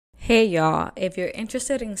Hey y'all, if you're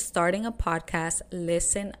interested in starting a podcast,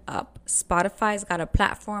 listen up. Spotify's got a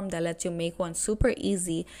platform that lets you make one super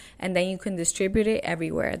easy and then you can distribute it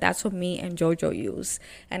everywhere. That's what me and Jojo use.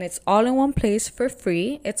 And it's all in one place for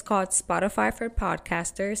free. It's called Spotify for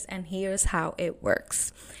Podcasters, and here's how it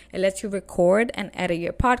works. It lets you record and edit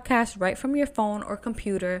your podcast right from your phone or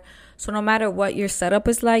computer. So no matter what your setup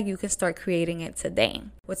is like, you can start creating it today.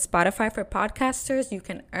 With Spotify for Podcasters, you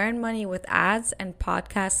can earn money with ads and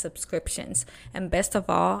podcast subscriptions. And best of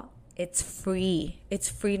all, it's free. It's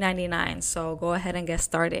free 99. So go ahead and get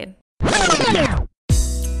started.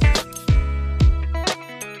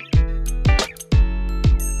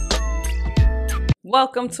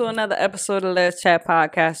 Welcome to another episode of Let's Chat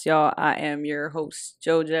Podcast, y'all. I am your host,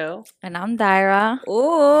 JoJo. And I'm Daira.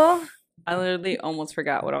 Ooh. I literally almost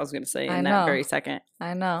forgot what I was going to say in that very second.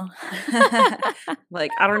 I know.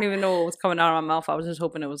 Like, I don't even know what was coming out of my mouth. I was just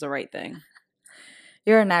hoping it was the right thing.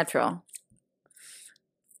 You're a natural.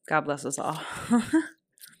 God bless us all.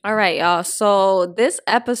 All right, y'all. So this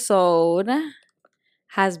episode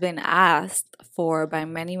has been asked for by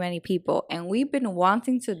many, many people. And we've been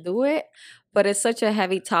wanting to do it, but it's such a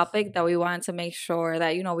heavy topic that we wanted to make sure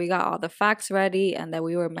that, you know, we got all the facts ready and that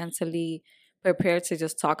we were mentally prepared to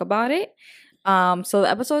just talk about it. So the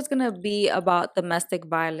episode is going to be about domestic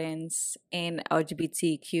violence in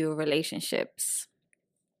LGBTQ relationships.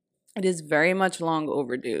 It is very much long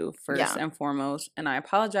overdue, first and foremost. And I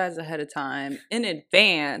apologize ahead of time in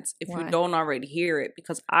advance if you don't already hear it,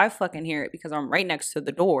 because I fucking hear it because I'm right next to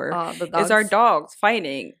the door. It's our dogs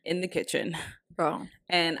fighting in the kitchen. Bro.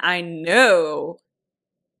 And I know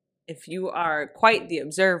if you are quite the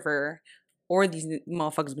observer or these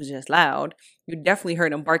motherfuckers was just loud, you definitely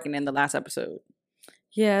heard them barking in the last episode.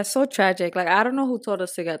 Yeah, it's so tragic. Like, I don't know who told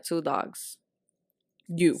us to get 2 dogs.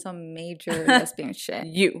 You. Some major lesbian shit.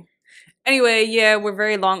 You. Anyway, yeah, we're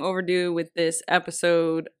very long overdue with this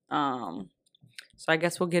episode. So I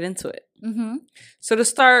guess we'll get into it. Mm-hmm. So to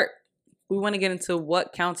start, we want to get into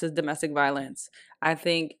what counts as domestic violence. I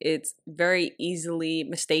think it's very easily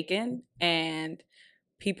mistaken, and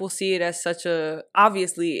people see it as such a,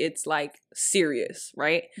 obviously it's like serious,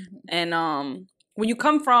 right? Mm-hmm. And when you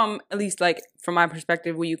come from, at least like from my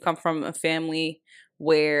perspective, when you come from a family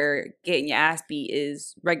where getting your ass beat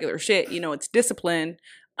is regular shit, you know, it's discipline.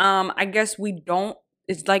 I guess we don't,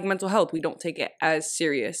 it's like mental health. We don't take it as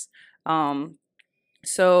serious.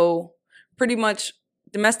 So pretty much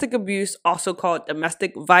domestic abuse, also called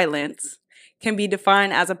domestic violence, can be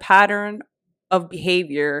defined as a pattern of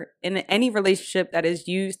behavior in any relationship that is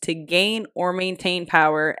used to gain or maintain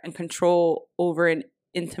power and control over an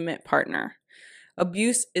intimate partner.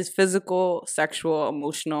 Abuse is physical, sexual,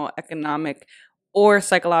 emotional, economic, or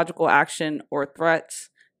psychological action or threats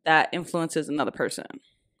that influences another person.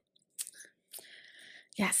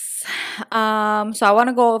 Yes. So I want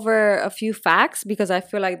to go over a few facts because I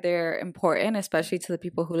feel like they're important, especially to the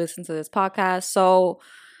people who listen to this podcast. So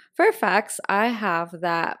for facts, I have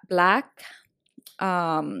that Black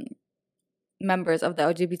members of the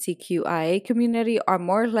LGBTQIA community are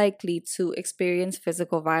more likely to experience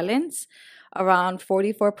physical violence. Around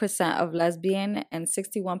 44% of lesbian and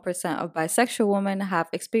 61% of bisexual women have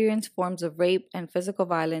experienced forms of rape and physical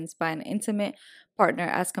violence by an intimate partner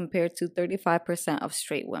as compared to 35% of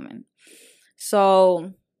straight women.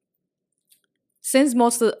 So since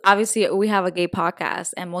obviously we have a gay podcast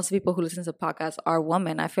and most people who listen to podcasts are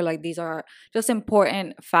women, I feel like these are just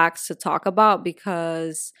important facts to talk about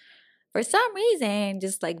because for some reason,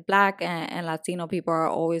 just like Black and Latino people are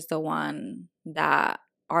always the one that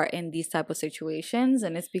are in these type of situations,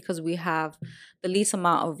 and it's because we have the least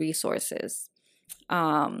amount of resources.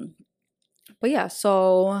 But yeah,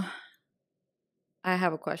 so I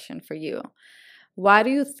have a question for you. Why do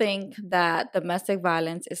you think that domestic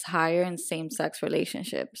violence is higher in same-sex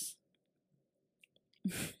relationships?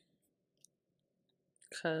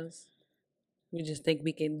 Because we just think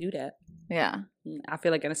we can do that. Yeah. I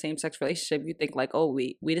feel like in a same-sex relationship, you think like, oh,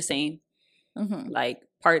 we the same. Mm-hmm. Like,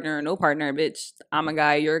 partner, no partner, bitch. I'm a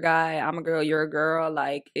guy, you're a guy. I'm a girl, you're a girl.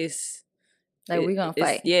 Like, it's like we're gonna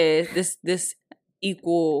fight. Yeah, this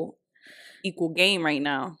equal game right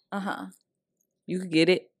now. You could get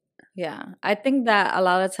it. Yeah, I think that a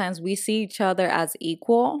lot of times we see each other as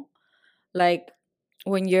equal. Like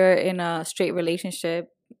when you're in a straight relationship,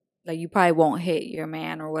 like you probably won't hit your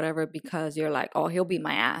man or whatever because you're like, oh, he'll beat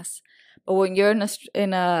my ass. But when you're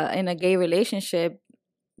in a gay relationship,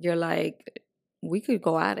 you're like, we could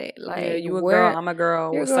go at it. Like, yeah, you a girl, I'm a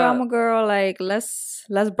girl. You're a girl, I'm a girl. Like, let's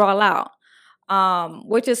brawl out.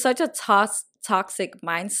 Which is such a toxic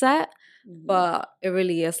mindset, but it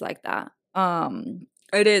really is like that.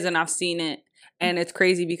 It is, and I've seen it. And it's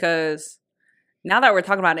crazy because now that we're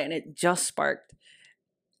talking about it and it just sparked,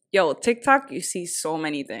 yo, TikTok, you see so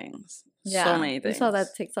many things. Yeah. So many things. You saw that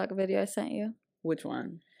TikTok video I sent you? Which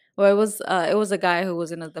one? Well, it was a guy who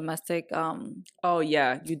was in a domestic oh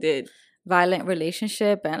yeah, you did. Violent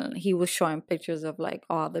relationship, and he was showing pictures of like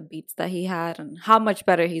all the beats that he had and how much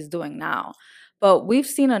better he's doing now. But we've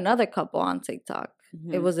seen another couple on TikTok.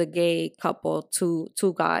 Mm-hmm. It was a gay couple,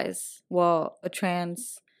 two guys. Well, a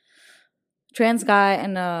trans guy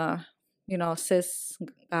and a cis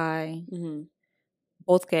guy, mm-hmm.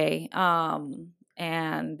 both gay.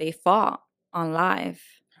 And they fought on live.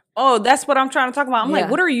 Oh, that's what I'm trying to talk about. I'm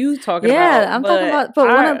like, what are you talking about? Yeah, I'm talking about,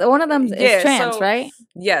 but one of them is trans, right?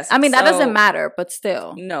 Yes. I mean, that doesn't matter, but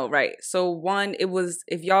still. No, right. So one, it was,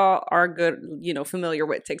 if y'all are good, familiar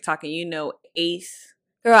with TikTok and Ace.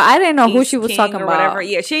 Girl, I didn't know who she was talking about. Whatever.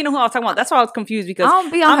 Yeah, she didn't know who I was talking about. That's why I was confused because I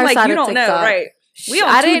don't be on her like, side you of don't TikTok. know, right? We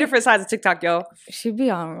on two different sides of TikTok, yo. She be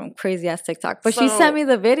on crazy ass TikTok. But she sent me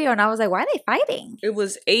the video and I was like, why are they fighting? It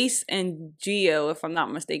was Ace and Geo, if I'm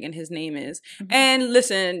not mistaken, his name is. Mm-hmm. And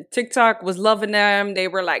listen, TikTok was loving them. They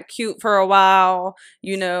were like cute for a while,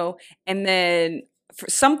 and then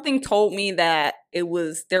something told me that there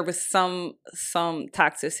was some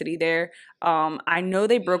toxicity there. I know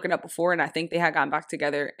they broken up before and I think they had gotten back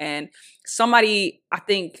together, and somebody, I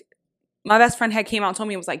think my best friend had came out and told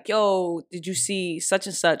me, it was like, yo, did you see such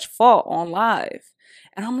and such fought on live?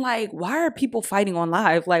 And I'm like, why are people fighting on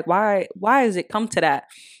live? Like, why has it come to that?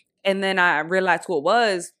 And then I realized who it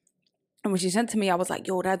was. And when she sent to me, I was like,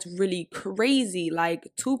 yo, that's really crazy. Like,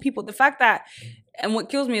 two people, the fact that, and what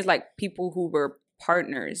kills me is like people who were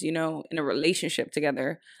partners, in a relationship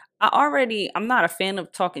together. I'm not a fan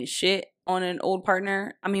of talking shit on an old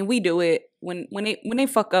partner. I mean, we do it when they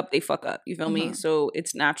fuck up, they fuck up. You feel mm-hmm. me? So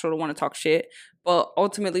it's natural to want to talk shit. But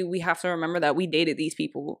ultimately, we have to remember that we dated these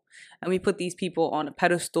people and we put these people on a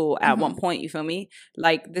pedestal at mm-hmm. one point. You feel me?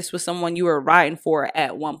 Like, this was someone you were riding for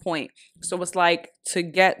at one point. So it's like, to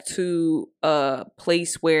get to a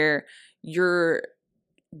place where you're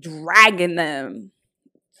dragging them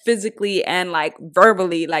physically and like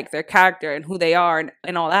verbally, like their character and who they are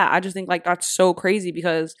and all that. I just think like that's so crazy,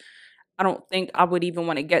 because I don't think I would even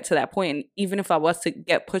want to get to that point. And even if I was to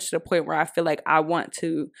get pushed to the point where I feel like I want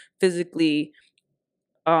to physically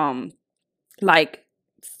hurt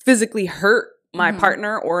my mm-hmm.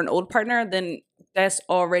 partner or an old partner, then that's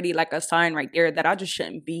already like a sign right there that I just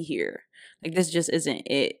shouldn't be here. Like, this just isn't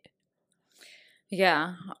it.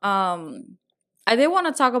 Yeah. I did want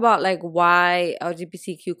to talk about like why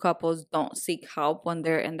LGBTQ couples don't seek help when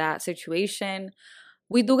they're in that situation.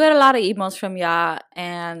 We do get a lot of emails from y'all,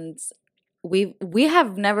 and we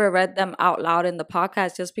have never read them out loud in the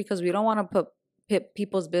podcast just because we don't want to put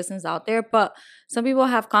people's business out there. But some people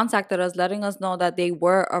have contacted us letting us know that they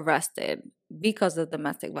were arrested because of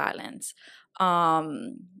domestic violence.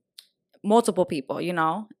 Multiple people,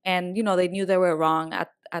 and they knew they were wrong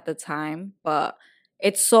at the time, but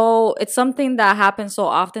it's something that happens so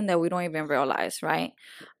often that we don't even realize, right?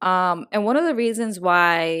 And one of the reasons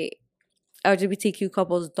why LGBTQ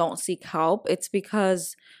couples don't seek help, it's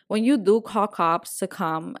because when you do call cops to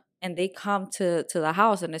come and they come to the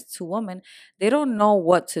house and it's two women, they don't know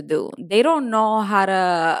what to do. They don't know how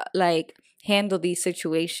to like handle these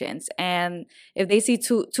situations. And if they see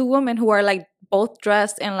two women who are like both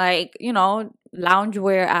dressed in like,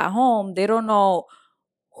 loungewear at home, they don't know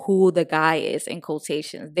who the guy is, in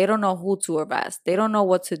quotations. They don't know who to arrest. They don't know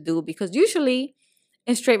what to do, because usually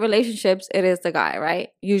in straight relationships, it is the guy, right?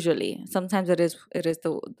 Usually. Sometimes it is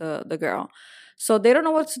the girl. So they don't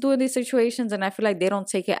know what to do in these situations, and I feel like they don't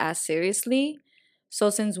take it as seriously. So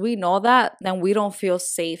since we know that, then we don't feel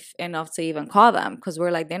safe enough to even call them, because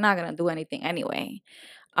we're like, they're not going to do anything anyway.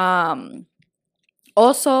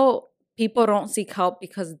 Also, people don't seek help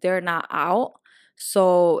because they're not out.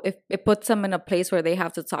 So if it puts them in a place where they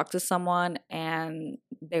have to talk to someone and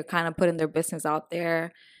they're kind of putting their business out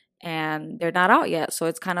there and they're not out yet. So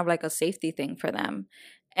it's kind of like a safety thing for them.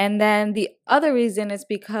 And then the other reason is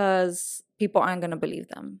because people aren't going to believe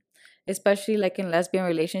them, especially like in lesbian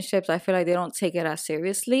relationships. I feel like they don't take it as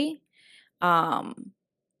seriously. So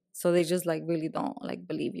they just like really don't like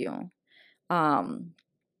believe you. And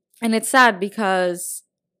it's sad because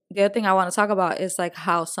the other thing I want to talk about is like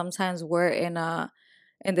how sometimes we're in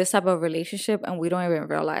this type of relationship and we don't even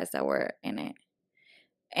realize that we're in it.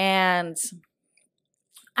 And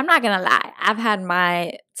I'm not gonna lie, I've had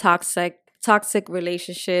my toxic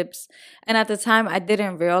relationships, and at the time I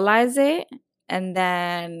didn't realize it. And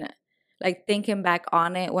then like thinking back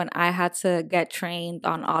on it, when I had to get trained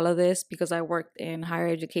on all of this because I worked in higher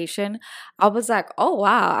education, I was like, oh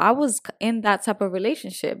wow, I was in that type of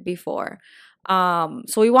relationship before.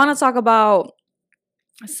 So we want to talk about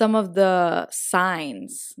some of the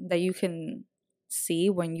signs that you can see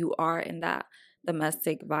when you are in that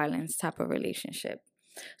domestic violence type of relationship.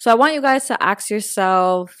 So I want you guys to ask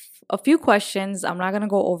yourself a few questions. I'm not going to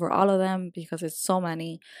go over all of them because it's so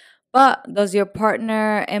many. But does your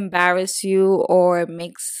partner embarrass you or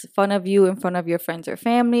makes fun of you in front of your friends or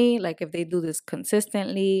family? Like if they do this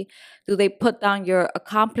consistently, do they put down your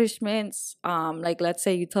accomplishments? Like let's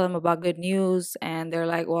say you tell them about good news and they're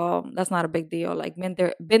like, "Well, that's not a big deal." Like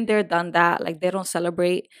been there, done that. Like they don't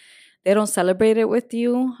celebrate it with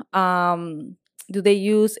you. Do they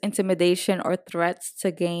use intimidation or threats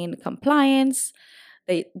to gain compliance?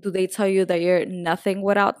 Do they tell you that you're nothing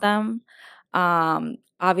without them?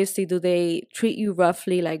 Obviously, do they treat you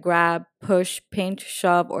roughly, like grab, push, pinch,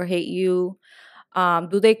 shove, or hate you?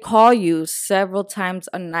 Do they call you several times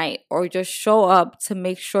a night or just show up to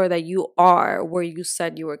make sure that you are where you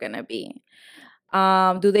said you were gonna be?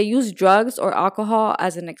 Do they use drugs or alcohol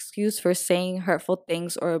as an excuse for saying hurtful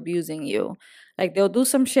things or abusing you? Like they'll do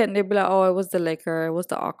some shit and they'll be like, "Oh, it was the liquor, it was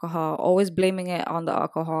the alcohol," always blaming it on the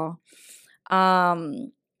alcohol.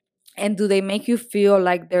 Um, and do they make you feel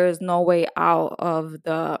like there is no way out of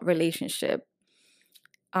the relationship?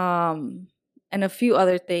 And a few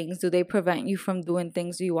other things. Do they prevent you from doing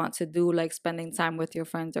things you want to do, like spending time with your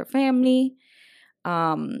friends or family?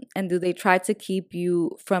 And do they try to keep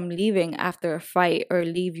you from leaving after a fight or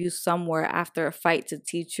leave you somewhere after a fight to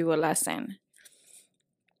teach you a lesson?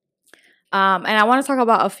 And I want to talk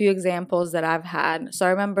about a few examples that I've had. So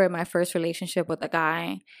I remember in my first relationship with a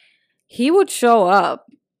guy, he would show up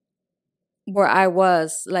where I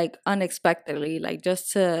was like unexpectedly, like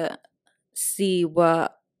just to see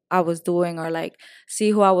what I was doing or like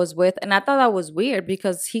see who I was with. And I thought that was weird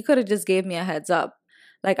because he could have just gave me a heads up.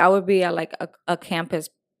 Like I would be at like a campus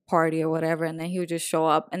party or whatever, and then he would just show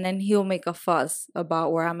up and then he'll make a fuss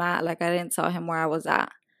about where I'm at. Like I didn't tell him where I was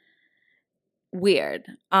at. Weird.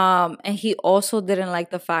 And he also didn't like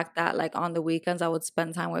the fact that like on the weekends I would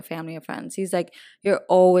spend time with family and friends. He's like, "You're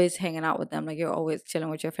always hanging out with them, like you're always chilling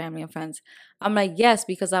with your family and friends." I'm like, "Yes,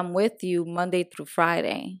 because I'm with you Monday through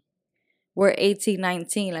Friday. We're 18,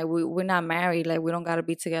 19, like we're not married, like we don't gotta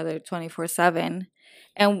be together 24/7."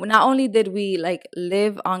 And not only did we like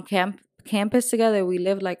live on campus together, we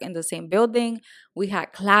lived like in the same building, we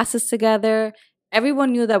had classes together,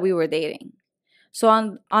 everyone knew that we were dating. So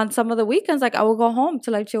on some of the weekends, like I would go home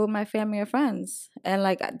to like chill with my family or friends. And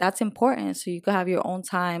like that's important. So you could have your own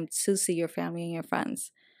time to see your family and your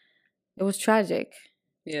friends. It was tragic.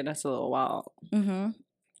 Yeah, that's a little wild. Mm-hmm.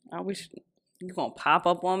 I wish you gonna pop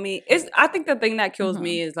up on me. I think the thing that kills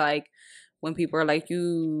me is like when people are like,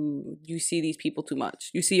 you see these people too much.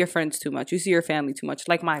 You see your friends too much. You see your family too much.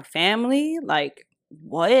 Like my family, like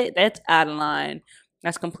what? That's out of line.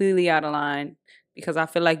 That's completely out of line. Because I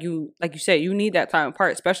feel like you said, you need that time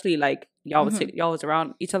apart, especially like y'all was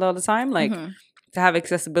around each other all the time. Like to have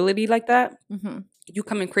accessibility like that, you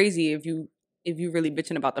coming crazy if you really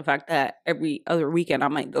bitching about the fact that every other weekend I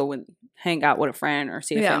might go and hang out with a friend or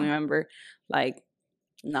see a family member. Like,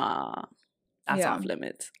 nah, that's off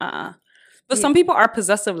limits. But some people are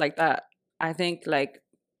possessive like that. I think like,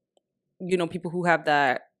 you know, people who have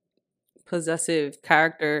that possessive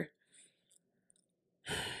character,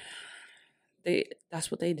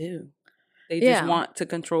 that's what they do. They just want to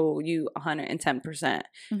control you 110%.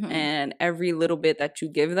 And every little bit that you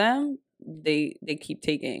give them, they keep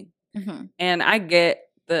taking. And I get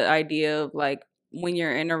the idea of like when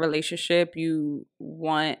you're in a relationship, you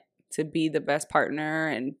want to be the best partner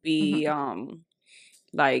and be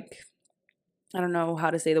like, I don't know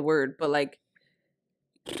how to say the word, but like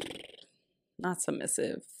not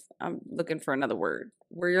submissive. I'm looking for another word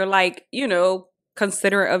where you're like, you know,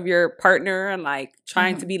 considerate of your partner and like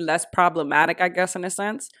trying to be less problematic, I guess, in a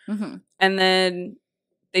sense. And then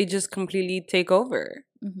they just completely take over.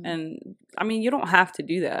 And I mean, you don't have to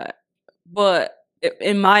do that. But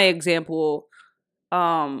in my example,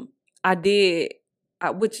 I did,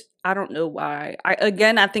 which I don't know why.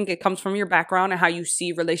 I think it comes from your background and how you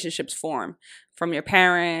see relationships form from your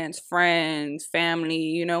parents, friends, family,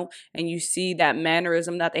 you know, and you see that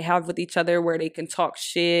mannerism that they have with each other where they can talk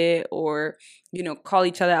shit or, you know, call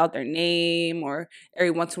each other out their name, or every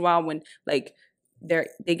once in a while when like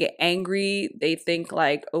they get angry, they think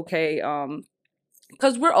like, okay,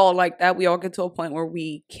 because we're all like that. We all get to a point where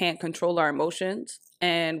we can't control our emotions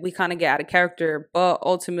and we kind of get out of character, but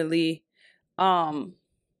ultimately,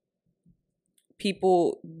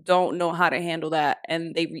 people don't know how to handle that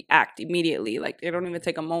and they react immediately. Like they don't even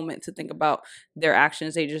take a moment to think about their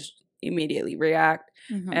actions. They just immediately react.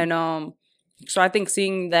 And so I think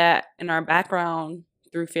seeing that in our background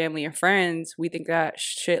through family and friends, we think that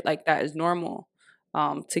shit like that is normal.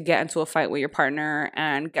 To get into a fight with your partner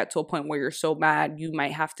and get to a point where you're so mad you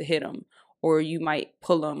might have to hit them, or you might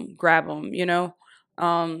pull them, grab them, you know.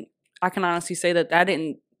 I can honestly say that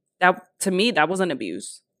to me that wasn't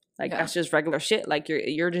abuse. Like, that's just regular shit. Like,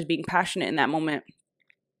 you're just being passionate in that moment.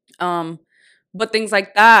 But things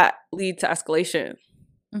like that lead to escalation.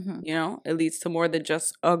 You know, it leads to more than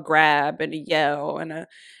just a grab and a yell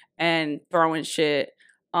and throwing shit.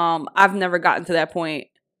 I've never gotten to that point.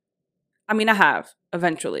 I mean, I have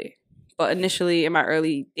eventually, but initially in my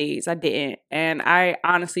early days, I didn't. And I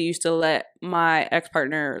honestly used to let my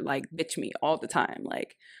ex-partner like bitch me all the time,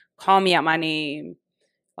 like call me out my name,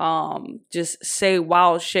 just say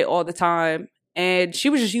wild shit all the time. And she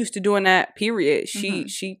was just used to doing that, period.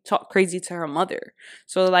 She talked crazy to her mother.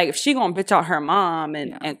 So like, if she gonna bitch out her mom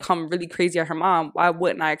and come really crazy at her mom, why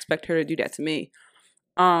wouldn't I expect her to do that to me?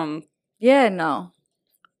 Yeah, no.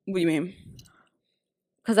 What do you mean?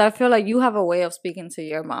 Because I feel like you have a way of speaking to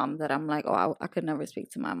your mom that I'm like, oh, I could never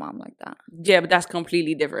speak to my mom like that. Yeah, but that's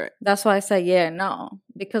completely different. That's why I say yeah, no.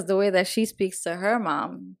 Because the way that she speaks to her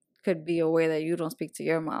mom could be a way that you don't speak to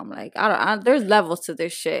your mom. Like, there's levels to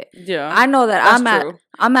this shit. Yeah, I know that true.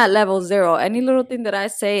 I'm at level 0. Any little thing that I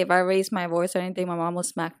say, if I raise my voice or anything, my mom will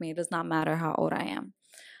smack me. It does not matter how old I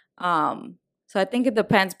am. So I think it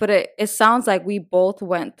depends, but it sounds like we both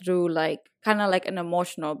went through like kind of like an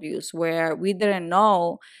emotional abuse where we didn't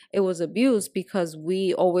know it was abuse because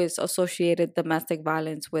we always associated domestic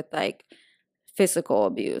violence with like physical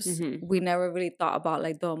abuse. We never really thought about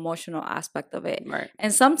like the emotional aspect of it. Right.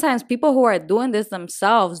 And sometimes people who are doing this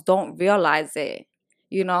themselves don't realize it.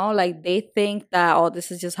 You know, like they think that, oh, this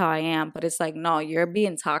is just how I am. But it's like, no, you're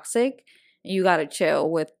being toxic. You got to chill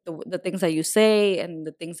with the things that you say and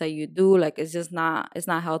the things that you do. Like, it's not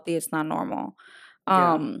healthy. It's not normal.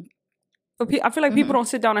 But I feel like people don't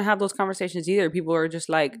sit down and have those conversations either. People are just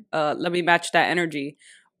like, let me match that energy,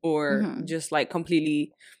 or just like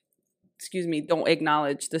completely, don't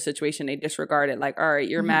acknowledge the situation. They disregard it. Like, all right,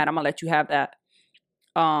 you're mad, I'm gonna let you have that.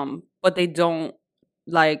 But they don't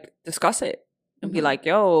like discuss it and be like,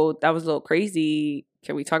 yo, that was a little crazy.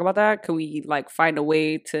 Can we talk about that? Can we like find a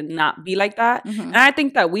way to not be like that? And I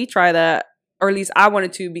think that we try that, or at least I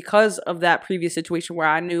wanted to, because of that previous situation where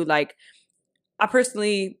I knew like, I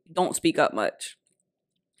personally don't speak up much.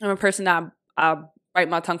 I'm a person that I bite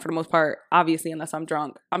my tongue for the most part, obviously, unless I'm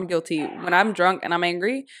drunk. I'm guilty. When I'm drunk and I'm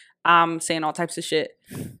angry, I'm saying all types of shit.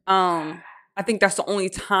 I think that's the only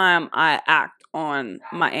time I act on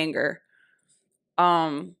my anger.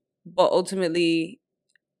 But ultimately,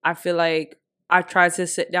 I feel like I tried to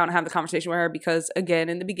sit down and have the conversation with her because, again,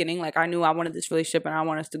 in the beginning, like, I knew I wanted this relationship and I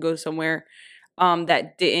wanted us to go somewhere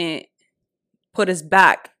that didn't put us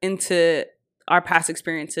back into our past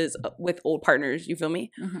experiences with old partners. You feel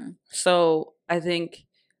me? So I think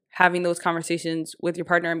having those conversations with your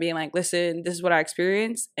partner and being like, listen, this is what I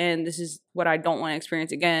experienced and this is what I don't want to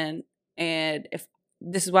experience again. And if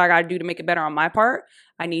this is what I got to do to make it better on my part,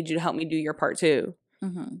 I need you to help me do your part too.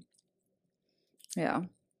 Yeah.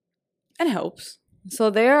 It helps. So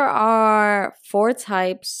there are 5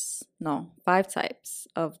 types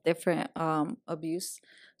of different abuse.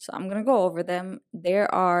 So I'm gonna go over them. There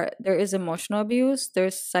is emotional abuse,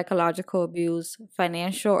 there's psychological abuse,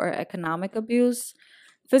 financial or economic abuse,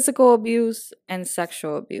 physical abuse, and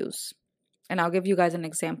sexual abuse. And I'll give you guys an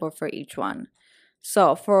example for each one.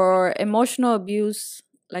 So for emotional abuse,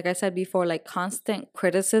 like I said before, like constant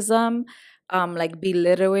criticism, like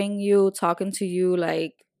belittling you, talking to you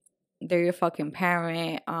like they're your fucking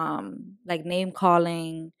parent, like name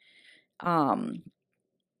calling,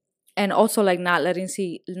 and also like not letting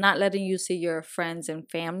you see your friends and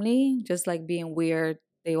family, just like being weird.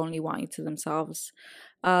 They only want you to themselves.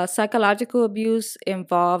 Psychological abuse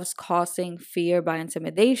involves causing fear by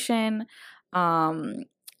intimidation.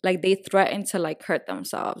 Like they threaten to like hurt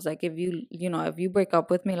themselves. Like if you break up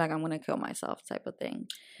with me, like I'm gonna kill myself type of thing.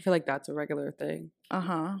 I feel like that's a regular thing.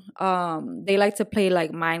 They like to play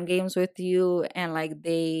like mind games with you, and like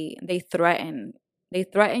they threaten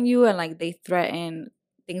you, and like they threaten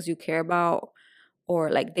things you care about, or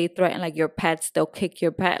like they threaten like your pets. They'll kick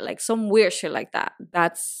your pet, like some weird shit like that.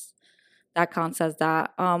 That counts as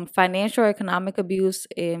that. Financial or economic abuse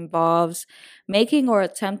involves making or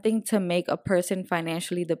attempting to make a person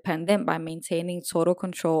financially dependent by maintaining total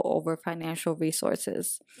control over financial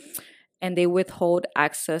resources. And they withhold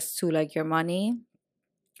access to like your money,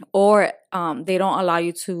 or they don't allow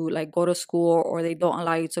you to like go to school, or they don't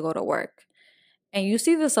allow you to go to work. And you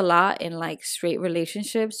see this a lot in like straight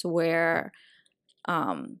relationships where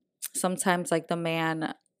sometimes like the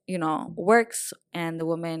man works, and the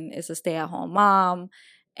woman is a stay-at-home mom,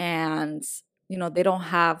 and they don't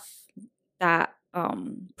have that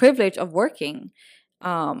privilege of working,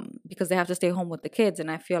 because they have to stay home with the kids. And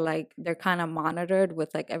I feel like they're kind of monitored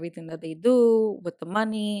with like everything that they do with the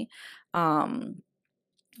money.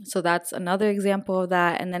 So that's another example of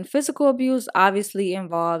that. And then physical abuse obviously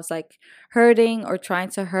involves like hurting or trying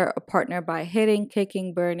to hurt a partner by hitting,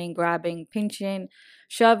 kicking, burning, grabbing, pinching,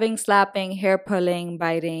 shoving, slapping, hair pulling,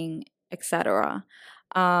 biting, etc.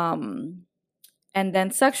 And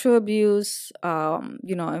then sexual abuse,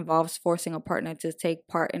 involves forcing a partner to take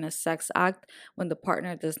part in a sex act when the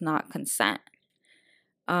partner does not consent.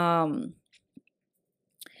 And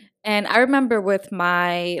I remember with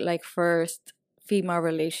my like first female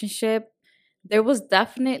relationship, there was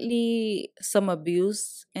definitely some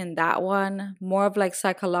abuse in that one, more of like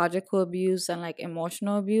psychological abuse and like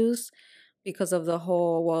emotional abuse, because of the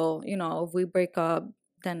whole, well, if we break up,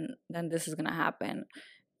 then this is gonna happen.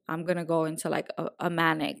 I'm gonna go into like a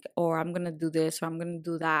manic, or I'm gonna do this, or I'm gonna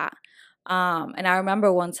do that. And I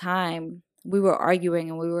remember one time we were arguing,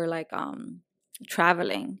 and we were like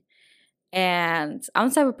traveling, and I'm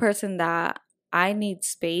the type of person that I need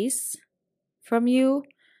space from you.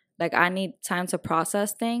 Like, I need time to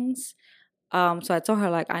process things. So I told her,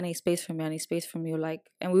 like, I need space from you. I need space from you. Like,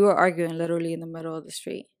 and we were arguing literally in the middle of the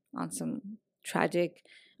street on some tragic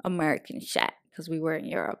American shit, because we were in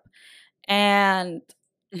Europe. And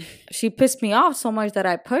she pissed me off so much that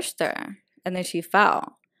I pushed her, and then she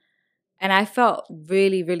fell. And I felt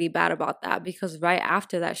really, really bad about that, because right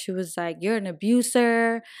after that, she was like, "You're an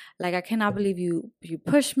abuser. Like, I cannot believe you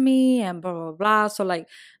pushed me," and blah, blah, blah. So, like,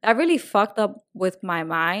 that really fucked up with my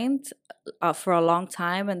mind for a long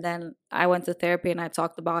time. And then I went to therapy, and I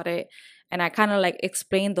talked about it. And I kind of, like,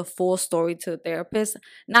 explained the full story to the therapist.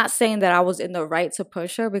 Not saying that I was in the right to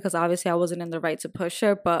push her, because obviously I wasn't in the right to push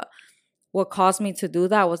her. But what caused me to do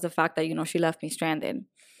that was the fact that, she left me stranded.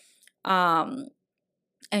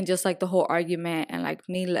 And just like the whole argument, and like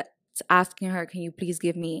me asking her, "Can you please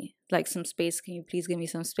give me like some space? Can you please give me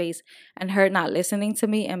some space?" And her not listening to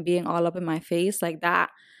me and being all up in my face like that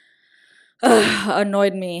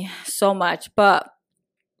annoyed me so much. But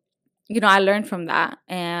I learned from that,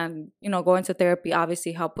 and going to therapy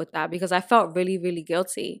obviously helped with that, because I felt really, really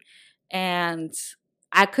guilty, and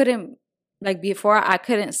I couldn't, like, before, I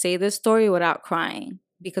couldn't say this story without crying,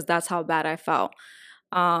 because that's how bad I felt.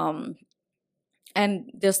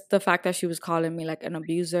 And just the fact that she was calling me like an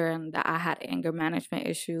abuser, and that I had anger management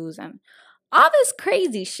issues and all this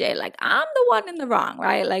crazy shit. Like, I'm the one in the wrong,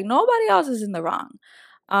 right? Like, nobody else is in the wrong.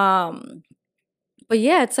 But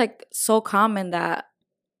yeah, it's like so common that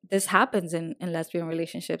this happens in lesbian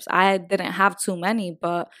relationships. I didn't have too many,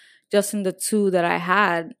 but just in the two that I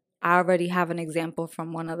had, I already have an example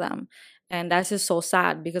from one of them. And that's just so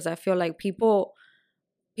sad, because I feel like people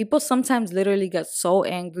sometimes literally get so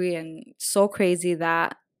angry and so crazy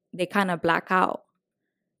that they kind of black out.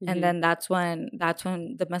 Mm-hmm. And then that's when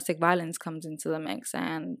domestic violence comes into the mix.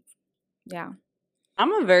 And yeah.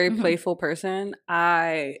 I'm a very playful person.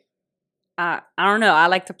 I don't know. I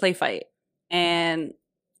like to play fight. And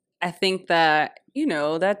I think that,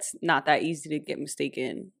 that's not that easy to get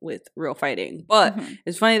mistaken with real fighting. But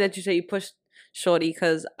it's funny that you say you pushed Shorty,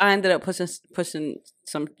 because I ended up pushing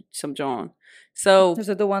some John. So is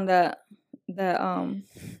it the one that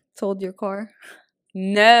sold your car?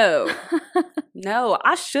 No,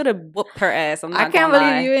 I should have whooped her ass. I can't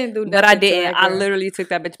believe you didn't do that, but I didn't. I literally took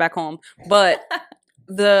that bitch back home. But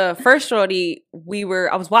the first Shorty,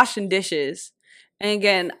 I was washing dishes. And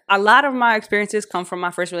again, a lot of my experiences come from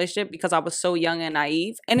my first relationship, because I was so young and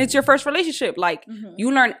naive. And it's your first relationship. Like,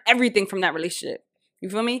 you learn everything from that relationship. You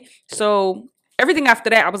feel me? So everything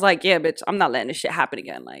after that, I was like, yeah, bitch, I'm not letting this shit happen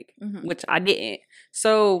again. Like, which I didn't.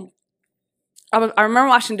 So I remember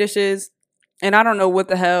washing dishes, and I don't know what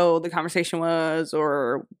the hell the conversation was,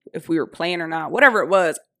 or if we were playing or not, whatever it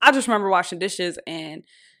was. I just remember washing dishes, and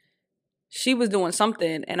she was doing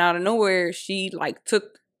something, and out of nowhere, she like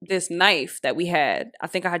took this knife that we had. I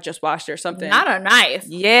think I had just washed it or something. Not a knife.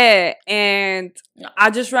 Yeah. And I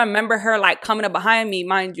just remember her like coming up behind me.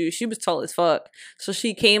 Mind you, she was tall as fuck. So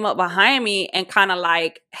she came up behind me and kind of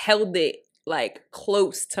like held it like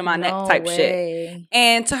close to my neck type shit.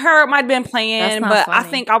 And to her, it might have been playing, but funny. I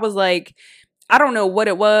think I was like, I don't know what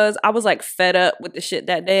it was. I was like fed up with the shit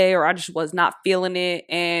that day, or I just was not feeling it.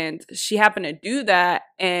 And she happened to do that.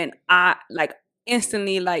 And I like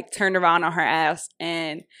instantly like turned around on her ass,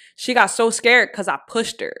 and she got so scared because I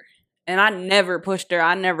pushed her. And I never pushed her.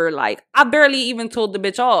 I barely even told the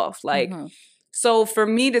bitch off. Like, So for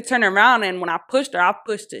me to turn around, and when I pushed her, I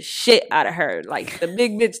pushed the shit out of her. Like the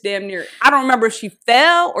big bitch damn near. I don't remember if she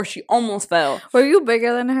fell or she almost fell. Were you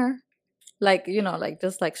bigger than her? Like, like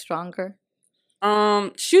just like stronger?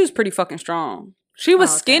 She was pretty fucking strong. She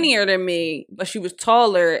was skinnier than me, but she was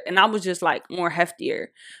taller, and I was just like more heftier.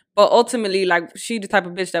 But ultimately, like, she the type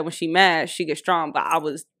of bitch that when she mad, she gets strong. But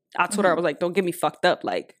I told her, I was like, don't get me fucked up.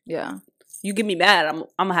 Like, yeah, you get me mad, I'm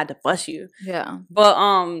gonna have to bust you. Yeah. But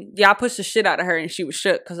I pushed the shit out of her, and she was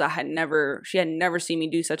shook because she had never seen me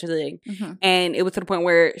do such a thing. And it was to the point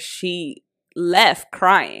where she left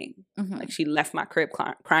crying. Like, she left my crib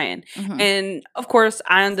crying. And of course,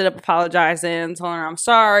 I ended up apologizing, telling her I'm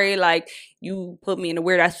sorry, like, you put me in a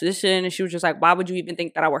weird ass position. And she was just like, why would you even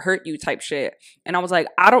think that I would hurt you, type shit. And I was like,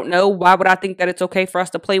 I don't know, why would I think that it's okay for us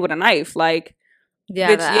to play with a knife? Like,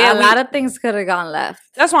 yeah, bitch, a lot of things could have gone left.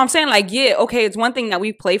 That's what I'm saying. Like, yeah, okay, it's one thing that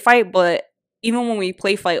we play fight, but even when we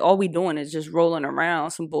play fight, all we doing is just rolling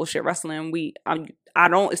around some bullshit wrestling.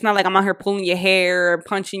 It's not like I'm out here pulling your hair,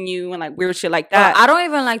 punching you, and like weird shit like that. I don't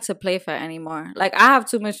even like to play fight anymore. Like, I have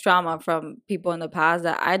too much trauma from people in the past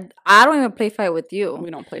that I don't even play fight with you.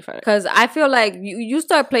 We don't play fight. Because I feel like you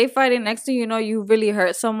start play fighting, next thing you know, you really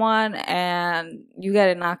hurt someone and you get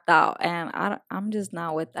it knocked out. And I'm just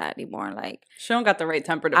not with that anymore. Like, she don't got the right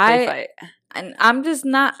temper to play fight. And I'm just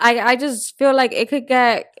not. I just feel like it could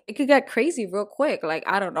get crazy real quick. Like,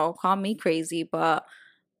 I don't know, call me crazy, but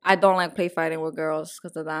I don't like play fighting with girls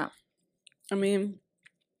because of that. I mean,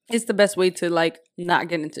 it's the best way to like not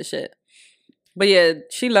get into shit. But yeah,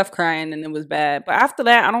 she left crying and it was bad. But after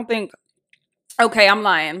that, I don't think. Okay, I'm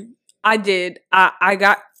lying. I did. I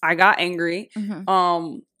got angry.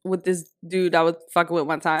 With this dude I was fucking with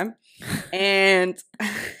one time, and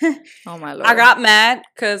oh my Lord, I got mad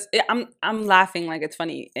because I'm laughing like it's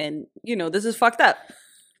funny, and this is fucked up,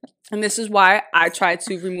 and this is why I try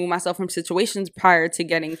to remove myself from situations prior to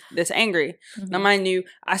getting this angry. Now, mind you,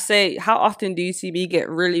 I say, how often do you see me get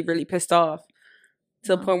really, really pissed off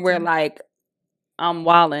to the point where like I'm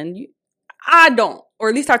wilding? I don't, or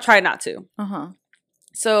at least I try not to.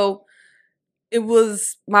 So. It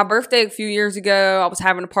was my birthday a few years ago. I was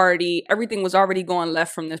having a party. Everything was already going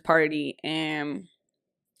left from this party. And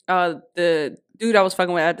the dude I was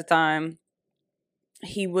fucking with at the time,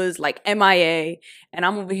 he was like MIA. And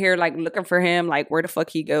I'm over here like looking for him, like where the fuck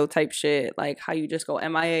he go type shit. Like how you just go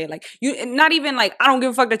MIA. Like you, not even like I don't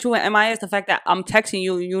give a fuck that you went MIA. It's the fact that I'm texting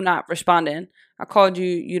you, you not responding. I called you,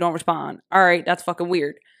 you don't respond. All right, that's fucking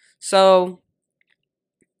weird. So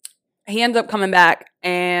he ended up coming back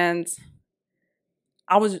and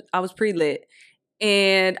I was pretty lit.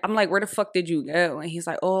 And I'm like, where the fuck did you go? And he's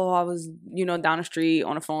like, oh, I was, down the street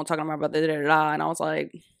on the phone talking to my brother, da, da, da. And I was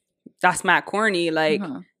like, that's mad corny. Like,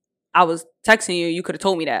 I was texting you. You could have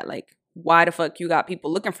told me that. Like, why the fuck you got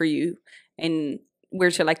people looking for you? And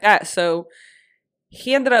weird shit like that. So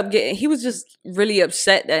he ended up he was just really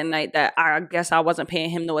upset that night that I guess I wasn't paying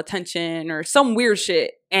him no attention or some weird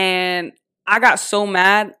shit. And I got so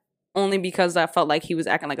mad only because I felt like he was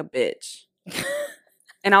acting like a bitch.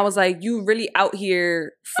 And I was like, you really out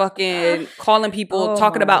here fucking calling people,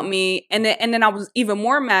 talking about me. And then I was even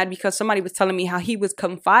more mad because somebody was telling me how he was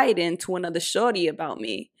confiding to another shorty about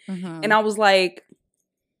me. And I was like,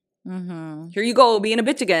 here you go, being a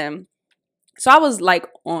bitch again. So I was like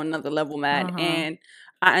on another level mad. And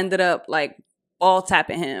I ended up like ball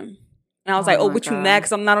tapping him. And I was like, oh, what God. You mad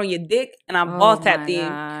because I'm not on your dick? And I ball tapped him.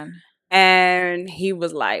 God. And he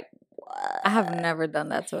was like, what? I have never done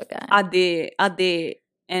that to a guy. I did.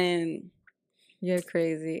 And you're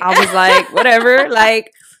crazy. I was like, whatever.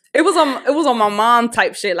 Like it was on my mom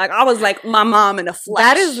type shit. Like I was like my mom in the flesh.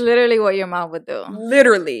 That is literally what your mom would do.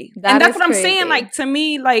 Literally. And that's what I'm saying. Like to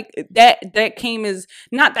me, like that came as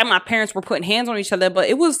not that my parents were putting hands on each other, but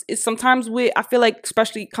it's sometimes I feel like,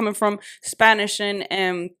 especially coming from Spanish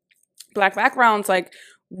and Black backgrounds, like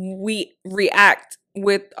we react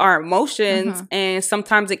with our emotions and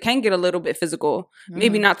sometimes it can get a little bit physical.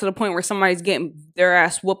 Maybe not to the point where somebody's getting their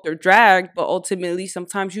ass whooped or dragged, but ultimately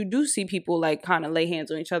sometimes you do see people like kind of lay hands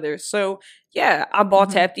on each other. So yeah, I ball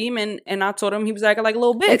tapped him and I told him he was acting like a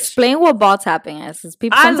little bitch. Explain what ball tapping is.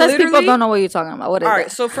 Sometimes people don't know what you're talking about. What is it? All right,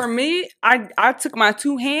 so for me, I took my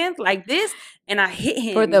two hands like this and I hit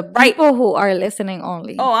him. For the people who are listening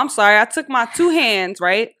only. Oh, I'm sorry. I took my two hands,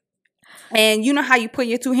 right? And you know how you put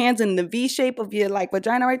your two hands in the V shape of your like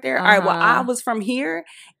vagina right there? All right, well, I was from here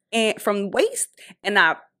and from waist, and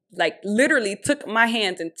I like literally took my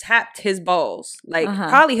hands and tapped his balls, like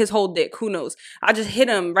probably his whole dick. Who knows? I just hit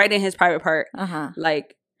him right in his private part.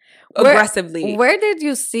 Like, aggressively. Where did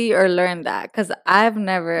you see or learn that? Because I've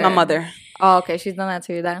never. My mother. Oh, okay. She's done that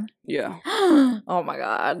to your dad? Yeah. Oh my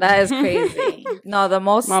God. That is crazy. No, the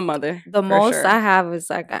most. My mother. The most sure. I have is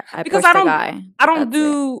like I Because pushed a guy. I don't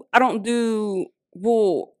do.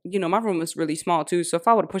 Well, you know, my room is really small too. So if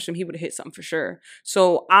I would have pushed him, he would have hit something for sure.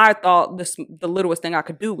 So I thought the littlest thing I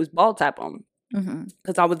could do was ball tap him.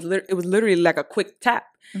 Because it was literally like a quick tap.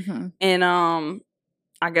 And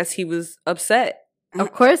I guess he was upset.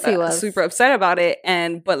 Of course he was. Super upset about it.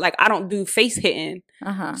 But like I don't do face hitting.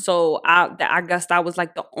 So I guess that was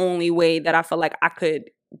like the only way that I felt like I could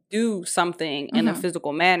do something in a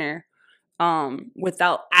physical manner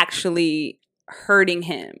without actually hurting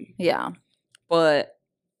him. Yeah. But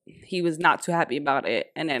he was not too happy about it.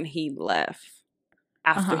 And then he left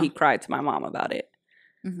after he cried to my mom about it.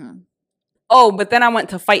 Oh, but then I went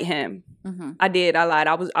to fight him. I did. I lied.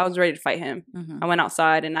 I was ready to fight him. I went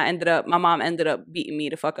outside and my mom ended up beating me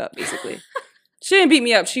the fuck up, basically. She didn't beat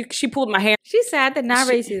me up. She pulled my hair. She said, I did not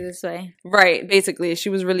raise you this way. Right. Basically. She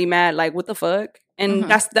was really mad. Like, what the fuck? And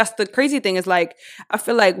that's the crazy thing is like, I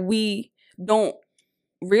feel like we don't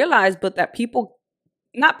realize, but that people,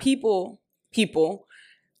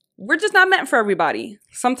 we're just not meant for everybody.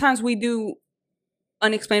 Sometimes we do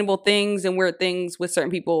unexplainable things and weird things with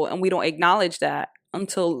certain people and we don't acknowledge that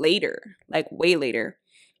until later, like way later.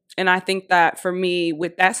 And I think that for me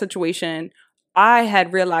with that situation, I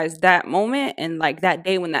had realized that moment and like that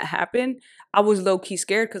day when that happened, I was low-key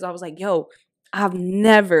scared because I was like, yo, I've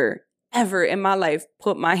never, ever in my life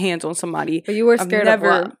put my hands on somebody. But you were scared of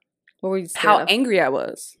what? What were you scared how of? Angry I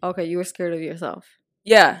was. Okay, you were scared of yourself.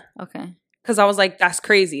 Yeah. Okay. Because I was like, that's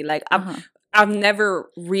crazy. Like, I've never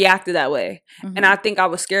reacted that way. And I think I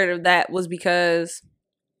was scared of that was because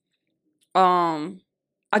I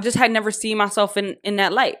just had never seen myself in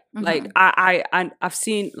that light. Like, I've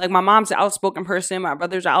seen, like, my mom's an outspoken person. My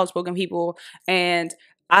brother's are outspoken people. And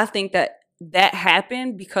I think that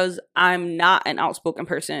happened because I'm not an outspoken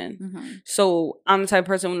person. So I'm the type of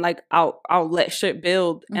person, like, I'll let shit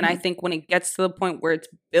build. And I think when it gets to the point where it's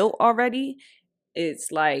built already,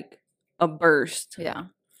 it's like a burst. Yeah.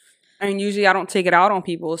 And usually I don't take it out on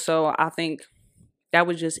people. So I think that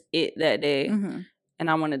was just it that day. And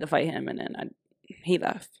I wanted to fight him. And then he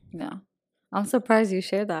left. Yeah. I'm surprised you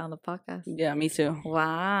shared that on the podcast. Yeah, me too.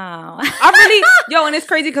 Wow. I really, and it's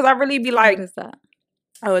crazy because I really be like. What is that?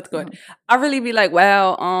 Oh, it's good. I really be like,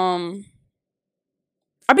 well,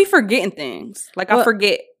 I be forgetting things. Like, I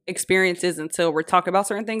forget experiences until we're talking about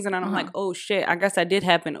certain things. And I'm like, oh, shit, I guess that did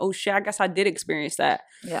happen. Oh, shit, I guess I did experience that.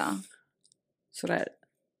 Yeah. So that,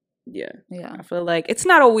 yeah. I feel like it's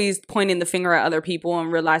not always pointing the finger at other people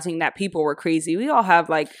and realizing that people were crazy. We all have,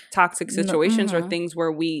 like, toxic situations or things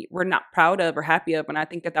where we're not proud of or happy of. And I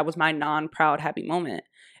think that was my non-proud happy moment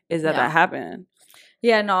is that happened.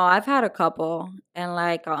 Yeah, no, I've had a couple, and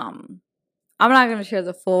like, I'm not gonna share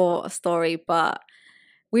the full story, but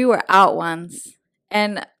we were out once,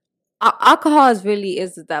 and alcohol is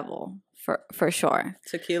the devil for sure.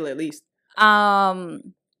 Tequila, at least.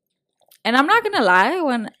 And I'm not gonna lie,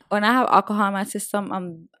 when I have alcohol in my system,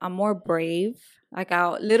 I'm more brave. Like,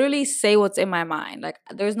 I'll literally say what's in my mind. Like,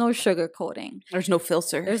 there's no sugarcoating. There's no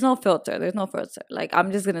filter. There's no filter. Like,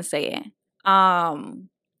 I'm just gonna say it.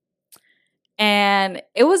 And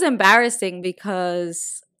it was embarrassing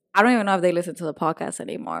because I don't even know if they listen to the podcast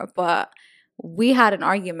anymore, but we had an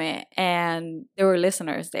argument and there were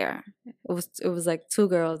listeners there. It was like two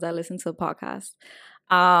girls that listened to the podcast.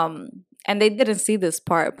 And they didn't see this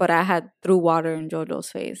part, but I had threw water in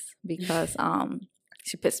JoJo's face because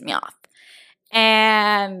she pissed me off.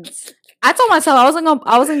 And I told myself I wasn't gonna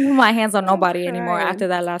put my hands on nobody anymore after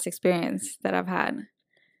that last experience that I've had.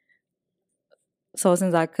 So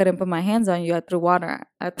since I couldn't put my hands on you, I threw water.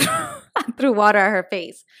 I threw water at her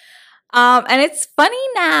face. And it's funny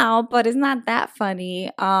now, but it's not that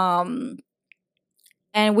funny. And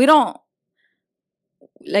we don't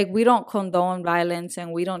condone violence,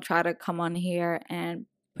 and we don't try to come on here and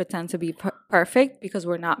pretend to be perfect because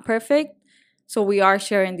we're not perfect. So we are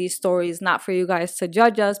sharing these stories not for you guys to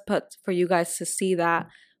judge us, but for you guys to see that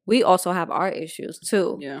we also have our issues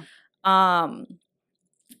too. Yeah.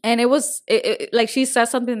 And it was like she said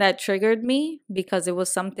something that triggered me because it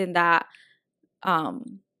was something that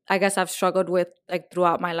I guess I've struggled with like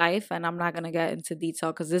throughout my life, and I'm not gonna get into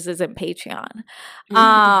detail because this isn't Patreon.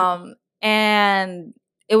 And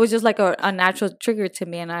it was just like a natural trigger to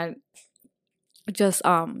me, and I just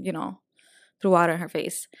threw water in her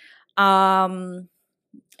face. And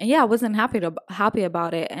yeah, I wasn't happy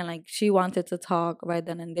about it. And like she wanted to talk right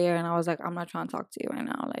then and there, and I was like, I'm not trying to talk to you right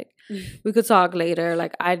now. Like we could talk later.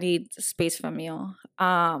 Like I need space from you.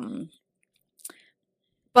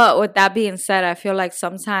 But with that being said, I feel like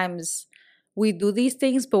sometimes we do these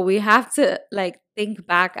things, but we have to like think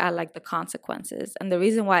back at like the consequences. And the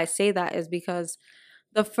reason why I say that is because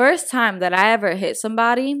the first time that I ever hit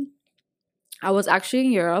somebody, I was actually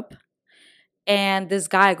in Europe, and this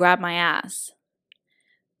guy grabbed my ass,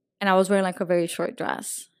 and I was wearing like a very short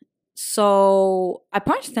dress. So I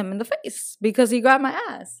punched him in the face because he grabbed my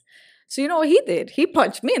ass. So you know what he did? He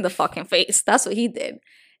punched me in the fucking face. That's what he did.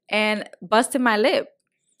 And busted my lip.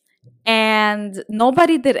 And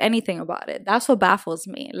nobody did anything about it. That's what baffles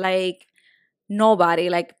me. Like, nobody.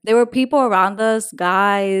 Like, there were people around us,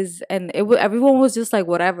 guys, and everyone was just like,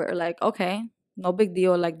 whatever. Like, okay, no big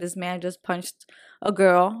deal. Like, this man just punched a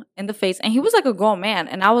girl in the face. And he was like a grown man.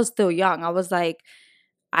 And I was still young. I was like,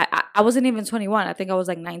 I wasn't even 21. I think I was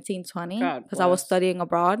like 19, 20 because I was studying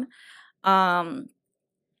abroad.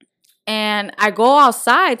 And I go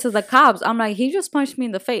outside to the cops. I'm like, he just punched me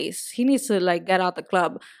in the face. He needs to like get out the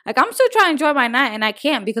club. Like, I'm still trying to enjoy my night and I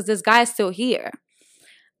can't because this guy's still here.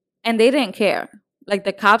 And they didn't care. Like,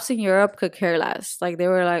 the cops in Europe could care less. Like, they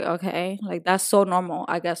were like, okay, like that's so normal,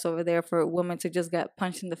 I guess, over there for women to just get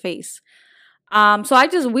punched in the face.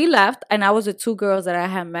 So we left, and I was with two girls that I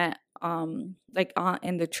had met in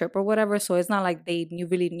the trip or whatever. So it's not like they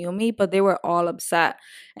really knew me, but they were all upset.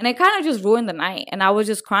 And it kind of just ruined the night. And I was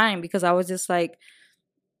just crying because I was just like,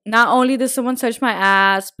 not only did someone touch my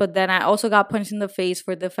ass, but then I also got punched in the face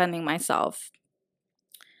for defending myself.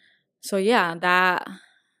 So yeah,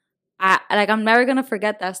 I'm never gonna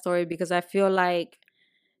forget that story because I feel like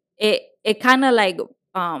it kind of like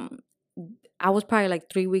I was probably like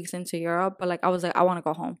 3 weeks into Europe, but like I was like, I want to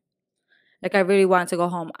go home. Like, I really wanted to go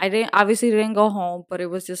home. I didn't go home, but it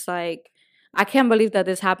was just like, I can't believe that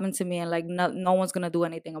this happened to me, and like no one's gonna do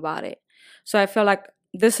anything about it. So I feel like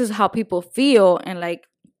this is how people feel in like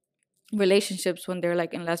relationships when they're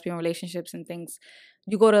like in lesbian relationships and things.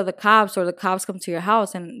 You go to the cops, or the cops come to your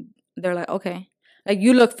house and they're like, okay, like,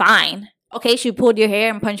 you look fine. Okay, she pulled your hair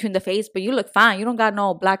and punched you in the face, but you look fine. You don't got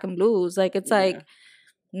no black and blues. Like, it's like,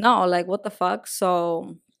 no, like, what the fuck?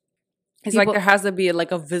 So it's like there has to be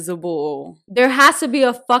like a visible. There has to be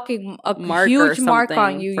a huge mark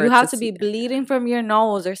on you. You have to be bleeding from your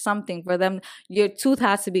nose or something for them. Your tooth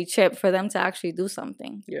has to be chipped for them to actually do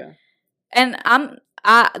something. Yeah. And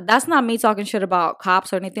that's not me talking shit about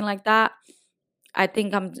cops or anything like that. I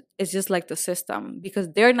think it's just like the system, because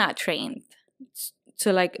they're not trained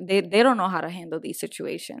to like, they don't know how to handle these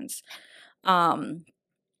situations.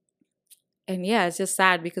 And yeah, it's just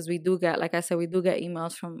sad because we do get, like I said, we do get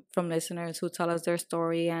emails from listeners who tell us their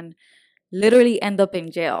story and literally end up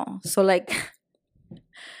in jail. So like,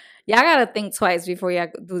 y'all gotta think twice before y'all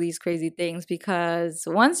do these crazy things, because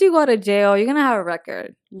once you go to jail, you're gonna have a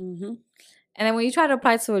record. Mm-hmm. And then when you try to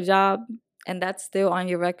apply to a job and that's still on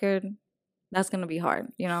your record, that's gonna be hard,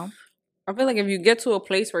 you know? I feel like if you get to a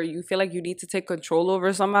place where you feel like you need to take control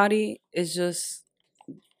over somebody,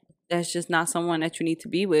 that's just not someone that you need to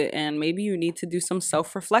be with. And maybe you need to do some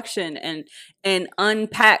self-reflection and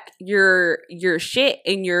unpack your shit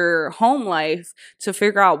in your home life to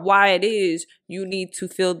figure out why it is you need to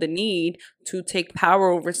feel the need to take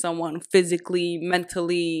power over someone physically,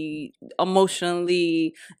 mentally,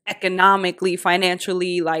 emotionally, economically,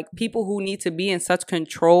 financially. Like, people who need to be in such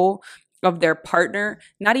control of their partner,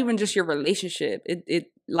 not even just your relationship, it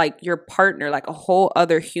like your partner, like a whole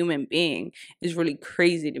other human being, is really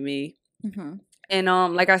crazy to me. Mm-hmm.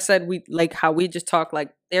 And like I said, we like how we just talked,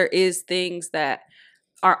 like there is things that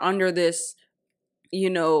are under this,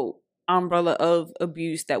 you know, umbrella of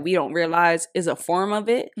abuse that we don't realize is a form of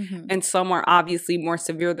it. Mm-hmm. And some are obviously more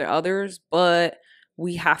severe than others, but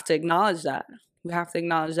we have to acknowledge that. We have to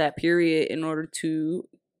acknowledge that, period, in order to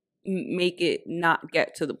make it not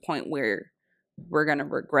get to the point where we're gonna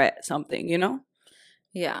regret something, you know?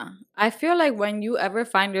 Yeah. I feel like when you ever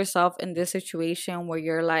find yourself in this situation where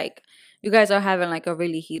you're like, you guys are having like a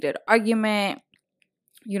really heated argument,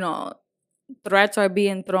 you know, threats are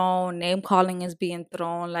being thrown, name calling is being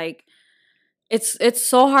thrown, like it's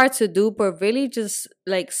so hard to do, but really just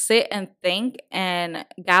like sit and think and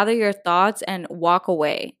gather your thoughts and walk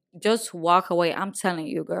away. Just walk away. I'm telling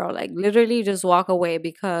you, girl, like literally just walk away,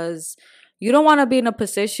 because you don't want to be in a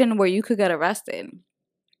position where you could get arrested.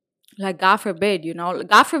 Like, God forbid, you know,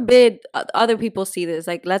 God forbid other people see this.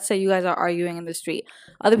 Like, let's say you guys are arguing in the street.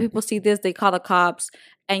 Other people see this, they call the cops,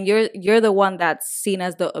 and you're the one that's seen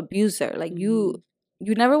as the abuser. Like, mm-hmm.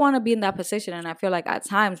 you never want to be in that position. And I feel like at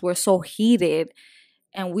times we're so heated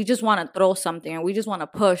and we just want to throw something, or we just want to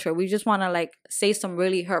push, or we just want to like say some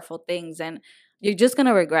really hurtful things, and you're just going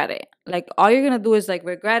to regret it. Like, all you're going to do is like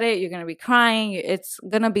regret it. You're going to be crying. It's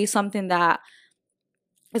going to be something that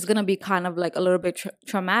it's gonna be kind of like a little bit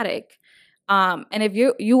traumatic. And if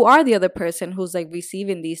you are the other person who's like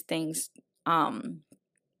receiving these things,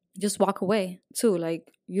 just walk away too.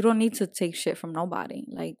 Like, you don't need to take shit from nobody.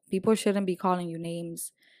 Like, people shouldn't be calling you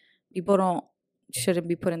names. People don't shouldn't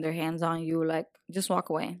be putting their hands on you. Like, just walk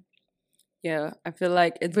away. Yeah, I feel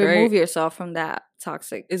like Remove yourself from that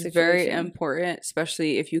toxic it's situation. very important,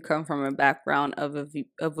 especially if you come from a background of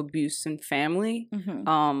abuse in family.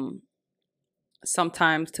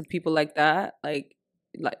 Sometimes to people like that, like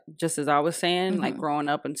just as I was saying, like growing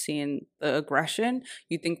up and seeing the aggression,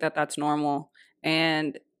 you think that that's normal,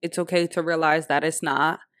 and it's okay to realize that it's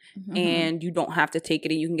not. And you don't have to take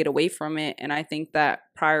it, and you can get away from it. And I think that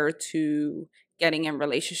prior to getting in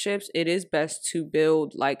relationships, it is best to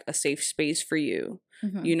build like a safe space for you,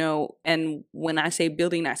 you know. And when I say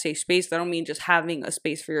building that safe space, I don't mean just having a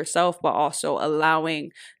space for yourself, but also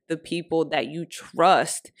allowing the people that you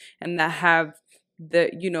trust and that have the,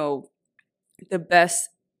 you know, the best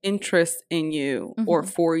interest in you or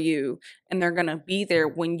for you, and they're gonna be there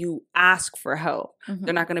when you ask for help.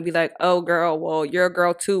 They're not gonna be like, oh girl, well, you're a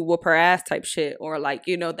girl too, whoop her ass type shit, or like,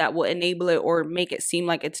 you know, that will enable it or make it seem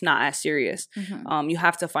like it's not as serious. You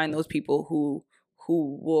have to find those people who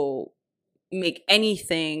will make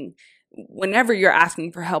anything, whenever you're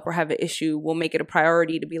asking for help or have an issue, will make it a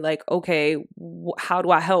priority to be like, okay, how do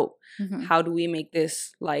I help? How do we make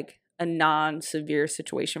this like a non-severe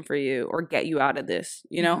situation for you or get you out of this,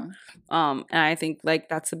 you know? And I think like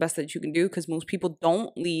that's the best that you can do, because most people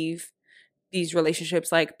don't leave these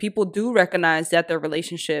relationships. Like, people do recognize that their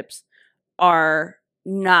relationships are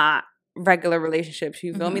not regular relationships,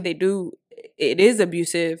 you feel me? They do, it is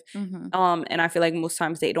abusive. And I feel like most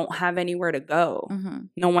times they don't have anywhere to go,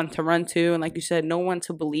 no one to run to, and like you said, no one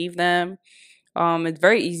to believe them. It's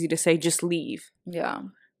very easy to say just leave,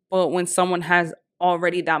 but when someone has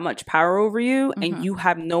already that much power over you and you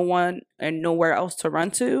have no one and nowhere else to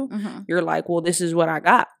run to, you're like, well, this is what I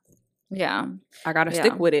got. I gotta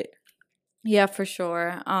stick with it. Yeah, for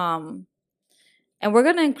sure. And we're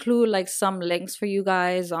gonna include like some links for you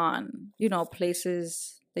guys on, you know,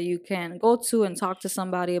 places that you can go to and talk to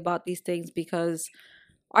somebody about these things, because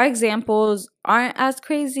our examples aren't as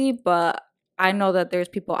crazy, but I know that there's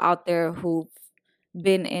people out there who've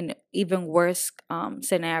been in even worse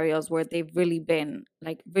scenarios where they've really been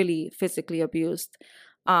like really physically abused,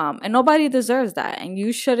 and nobody deserves that, and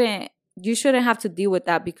you shouldn't have to deal with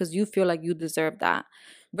that because you feel like you deserve that.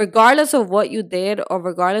 Regardless of what you did or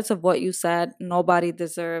regardless of what you said, nobody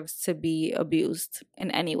deserves to be abused in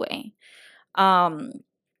any way.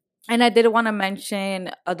 And I did want to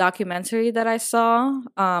mention a documentary that I saw,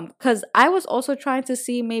 because I was also trying to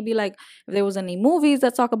see maybe like if there was any movies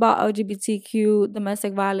that talk about LGBTQ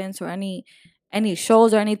domestic violence or any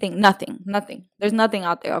shows or anything. Nothing. There's nothing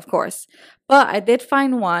out there, of course. But I did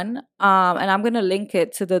find one, and I'm gonna link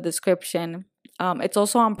it to the description. It's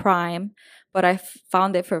also on Prime, but I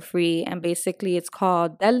found it for free, and basically it's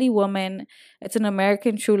called Deadly Woman. It's an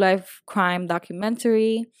American true life crime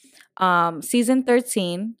documentary. Season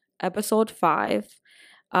 13. Episode 5,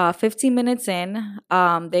 15 minutes in,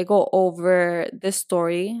 they go over this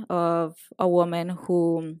story of a woman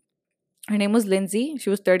who, her name was Lindsay.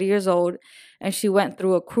 She was 30 years old, and she went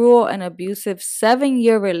through a cruel and abusive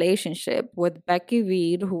 7-year relationship with Becky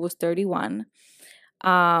Reed, who was 31.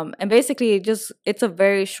 And basically it's a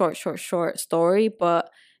very short story,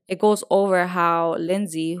 but it goes over how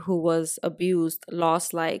Lindsay, who was abused,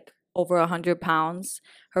 lost like over 100 pounds.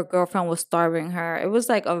 Her girlfriend was starving her. It was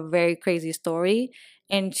like a very crazy story.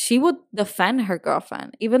 And she would defend her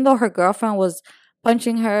girlfriend. Even though her girlfriend was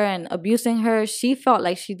punching her and abusing her, she felt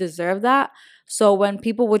like she deserved that. So when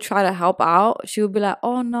people would try to help out, she would be like,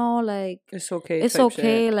 oh no, like, it's okay. It's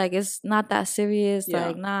okay. Shit. Like, it's not that serious. Yeah.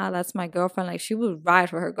 Like, nah, that's my girlfriend. Like, she would ride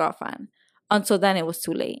for her girlfriend until then it was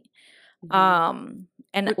too late.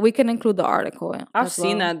 And we can include the article. I've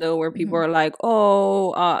seen that though, where people are like,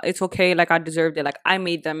 "Oh, it's okay. Like I deserved it. Like I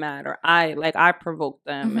made them mad, or I provoked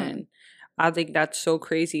them." And I think that's so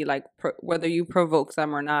crazy. Like whether you provoke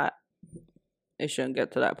them or not, it shouldn't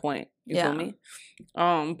get to that point. You feel me?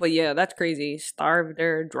 But yeah, that's crazy. Starved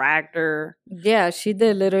her, dragged her. Yeah, she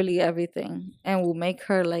did literally everything, and will make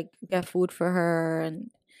her like get food for her,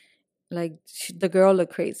 and like the girl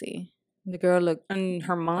looked crazy. The girl looked, and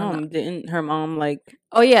her mom didn't. Her mom like.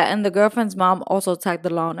 Oh yeah, and the girlfriend's mom also tagged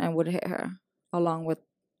along and would hit her along with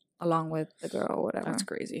the girl or whatever. That's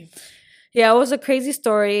crazy. Yeah, it was a crazy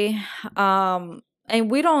story.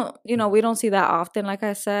 And we don't see that often, like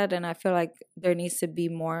I said, and I feel like there needs to be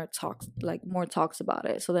more talks about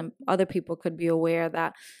it, so then other people could be aware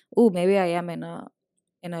that, oh, maybe I am in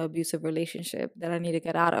an abusive relationship that I need to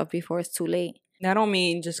get out of before it's too late. That don't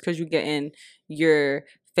mean just because you're getting your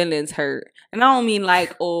feelings hurt. And I don't mean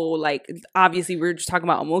like, oh, like obviously we're just talking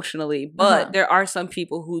about emotionally, but there are some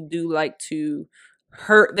people who do like to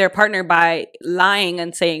hurt their partner by lying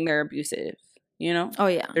and saying they're abusive. You know? Oh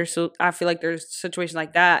yeah. I feel like there's situations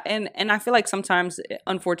like that. And I feel like sometimes,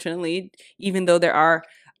 unfortunately, even though there are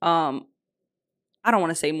I don't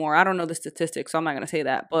want to say more. I don't know the statistics, so I'm not going to say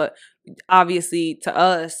that. But obviously, to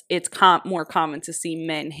us, it's more common to see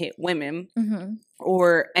men hit women,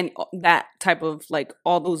 or and that type of like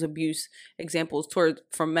all those abuse examples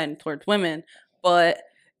from men towards women. But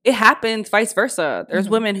it happens vice versa. There's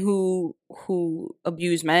women who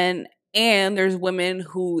abuse men, and there's women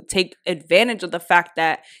who take advantage of the fact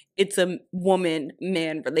that it's a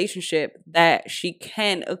woman-man relationship, that she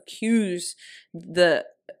can accuse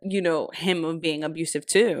him of being abusive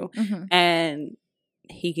too, and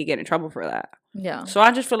he could get in trouble for that. Yeah. So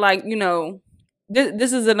I just feel like,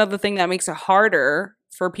 this is another thing that makes it harder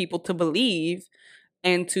for people to believe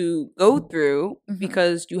and to go through,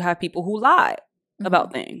 because you have people who lie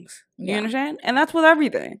about things. You understand? And that's with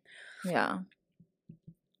everything. Yeah.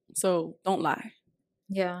 So don't lie.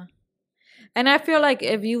 Yeah. And I feel like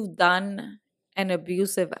if you've done an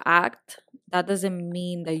abusive act, that doesn't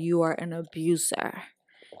mean that you are an abuser.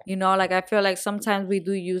 Like I feel like sometimes we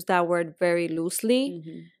do use that word very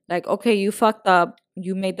loosely. Like, okay, you fucked up.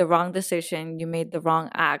 You made the wrong decision. You made the wrong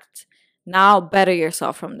act. Now better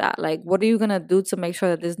yourself from that. Like, what are you going to do to make sure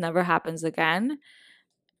that this never happens again?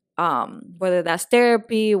 Whether that's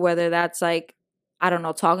therapy, whether that's like, I don't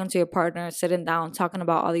know, talking to your partner, sitting down, talking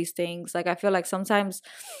about all these things. Like, I feel like sometimes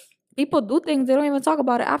people do things, they don't even talk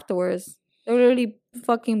about it afterwards. They really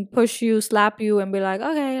fucking push you, slap you, and be like,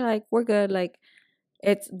 okay, like, we're good. Like,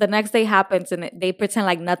 it's the next day happens and they pretend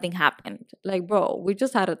like nothing happened. Like, bro, we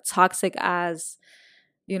just had a toxic ass,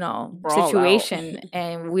 situation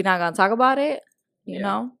and we're not gonna talk about it, you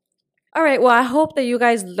know? All right. Well, I hope that you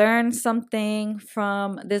guys learned something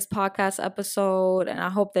from this podcast episode, and I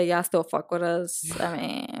hope that y'all still fuck with us. I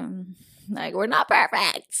mean, like, we're not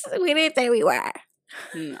perfect. We didn't say we were.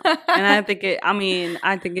 No. And I think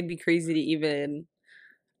it'd be crazy to even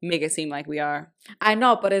make it seem like we are. I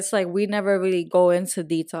know, but it's like we never really go into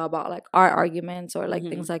detail about like our arguments or like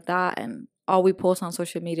things like that, and all we post on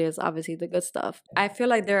social media is obviously the good stuff. I feel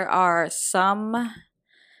like there are some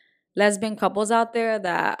lesbian couples out there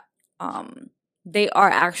that they are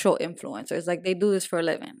actual influencers. Like, they do this for a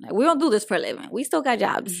living. Like, we don't do this for a living. We still got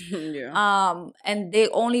jobs. And they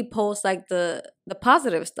only post like the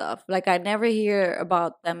positive stuff. Like, I never hear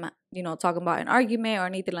about them, talking about an argument or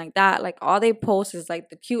anything like that. Like, all they post is like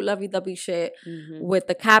the cute lovey-dovey shit with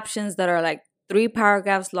the captions that are like 3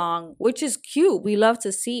 paragraphs long, which is cute. We love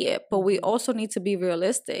to see it, but we also need to be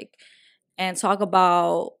realistic and talk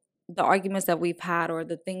about the arguments that we've had or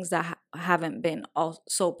the things that haven't been all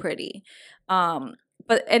so pretty.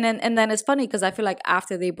 But then it's funny because I feel like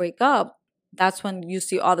after they break up, that's when you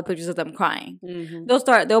see all the pictures of them crying.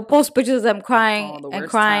 They'll post pictures of them crying and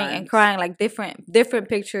crying times. And crying, like different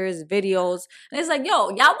pictures, videos. And it's like, yo,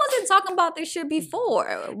 y'all wasn't talking about this shit before.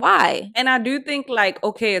 Why? And I do think, like,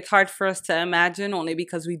 okay, it's hard for us to imagine only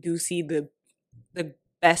because we do see the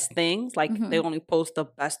best things. Like, they only post the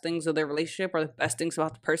best things of their relationship or the best things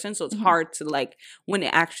about the person. So it's hard to, like, when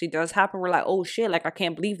it actually does happen, we're like, oh shit, like, I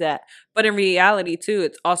can't believe that. But in reality too,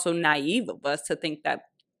 it's also naive of us to think that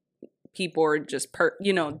people are just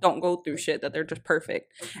don't go through shit, that they're just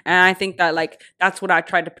perfect. And I think that, like, that's what I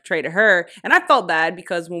tried to portray to her. And I felt bad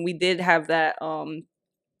because when we did have that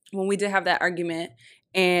argument,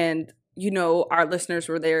 and our listeners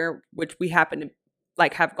were there, which we happened to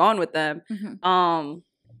like have gone with them,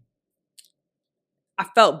 I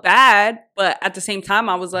felt bad, but at the same time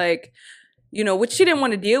I was like, which she didn't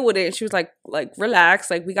want to deal with it. And she was like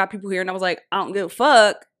relax, like, we got people here. And I was like, I don't give a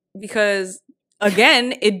fuck, because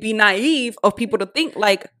again, it'd be naive of people to think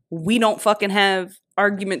like we don't fucking have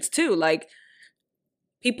arguments too. Like,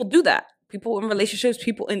 people do that. People in relationships,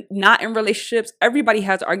 people not in relationships, everybody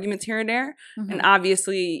has arguments here and there. And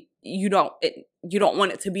obviously you don't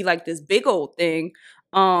want it to be like this big old thing.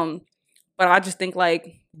 But I just think,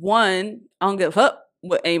 like, one, I don't give a fuck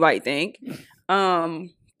what anybody think.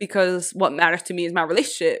 Because what matters to me is my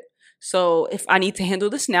relationship. So if I need to handle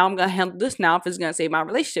this now, I'm gonna handle this now if it's gonna save my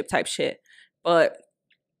relationship type shit. But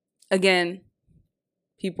again,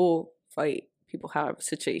 people fight, people have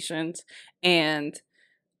situations, and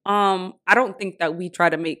I don't think that we try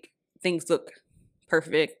to make things look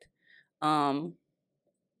perfect.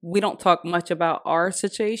 We don't talk much about our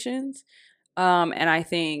situations, and I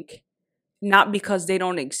think not because they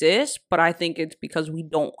don't exist, but I think it's because we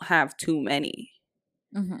don't have too many.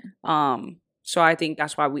 So I think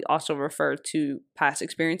that's why we also refer to past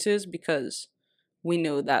experiences, because we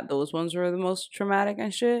know that those ones were the most traumatic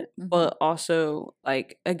and shit. But also,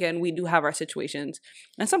 like, again, we do have our situations.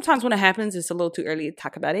 And sometimes when it happens, it's a little too early to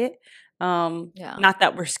talk about it. Not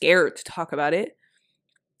that we're scared to talk about it.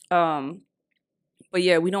 But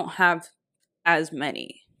yeah, we don't have as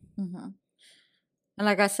many. And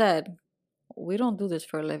like I said, we don't do this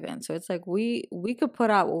for a living. So it's like we could put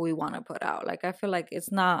out what we want to put out. Like, I feel like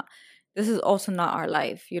this is also not our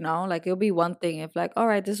life, you know? Like, it'll be one thing if, like, all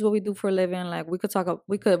right, this is what we do for a living. Like, we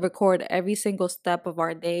could record every single step of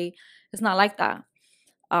our day. It's not like that.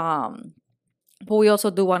 But we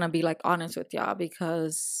also do want to be, like, honest with y'all,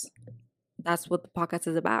 because that's what the podcast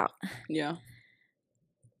is about. Yeah.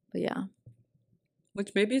 But yeah.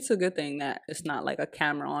 Which maybe it's a good thing that it's not like a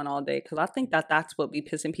camera on all day, because I think that that's what be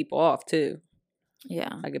pissing people off too.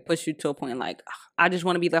 Yeah. Like, it pushes you to a point like, I just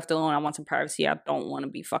want to be left alone. I want some privacy. I don't want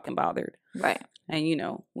to be fucking bothered. Right. And, you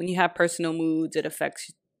know, when you have personal moods, it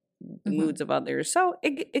affects the moods of others. So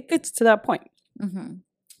it gets to that point.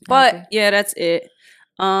 But yeah, that's it.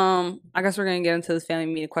 I guess we're going to get into this family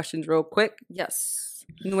meeting questions real quick. Yes.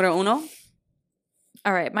 Número uno.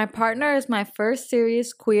 All right. My partner is my first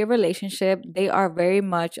serious queer relationship. They are very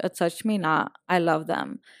much a touch me not. I love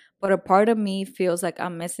them. But a part of me feels like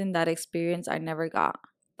I'm missing that experience I never got.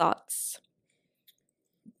 Thoughts?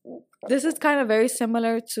 This is kind of very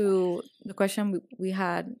similar to the question we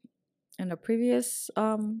had in the previous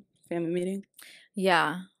family meeting.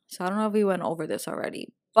 Yeah. So I don't know if we went over this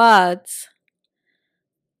already. But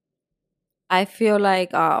I feel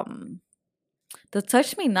like the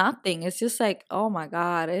touch me not thing is just like, oh my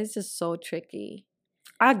God, it's just so tricky.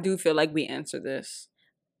 I do feel like we answered this.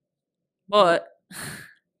 But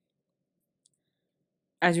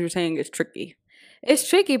as you were saying, it's tricky. It's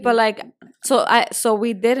tricky, but like, so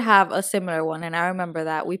we did have a similar one, and I remember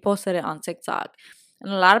that we posted it on TikTok,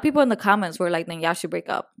 and a lot of people in the comments were like, "Then y'all should break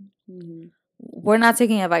up." We're not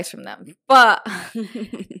taking advice from them, but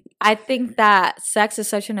I think that sex is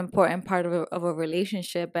such an important part of a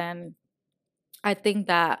relationship, and I think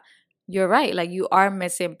that you're right. Like, you are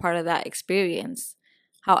missing part of that experience.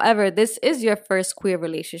 However, this is your first queer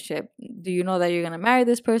relationship. Do you know that you're gonna marry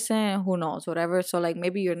this person? Who knows? Whatever. So like,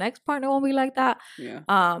 maybe your next partner won't be like that. Yeah.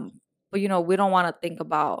 But you know, we don't want to think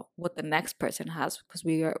about what the next person has, because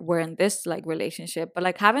we're in this like relationship. But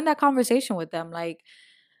like, having that conversation with them, like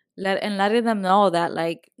letting them know that,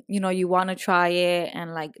 like, you know, you want to try it,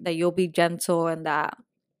 and like that you'll be gentle, and that,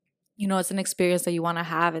 you know, it's an experience that you want to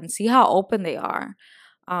have, and see how open they are.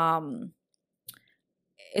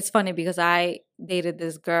 It's funny because I dated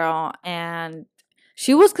this girl, and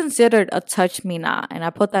she was considered a touch me not, and I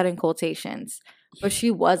put that in quotations, but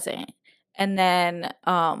she wasn't. And then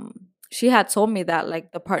she had told me that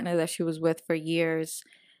like the partner that she was with for years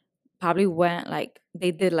probably went, like,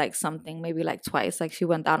 they did like something maybe like twice, like she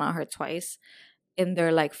went down on her twice in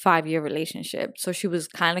their like 5-year relationship. So she was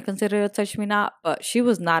kind of considered a touch me not, but she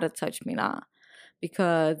was not a touch me not,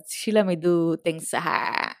 because she let me do things to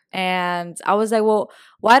her. And I was like, well,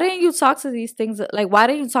 why didn't you talk to these things? Like, why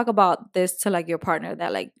didn't you talk about this to like your partner,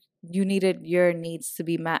 that like you needed your needs to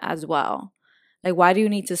be met as well? Like, why do you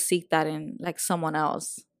need to seek that in like someone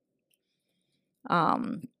else?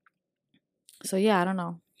 So yeah, I don't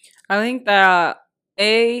know. I think that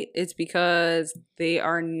it's because they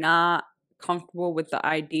are not comfortable with the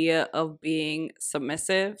idea of being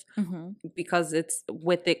submissive, because it's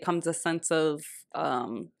with it comes a sense of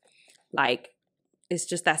like, it's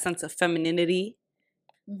just that sense of femininity.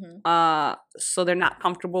 So they're not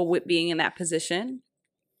comfortable with being in that position.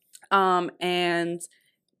 And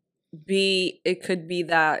B, it could be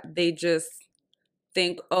that they just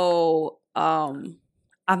think, oh,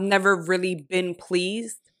 I've never really been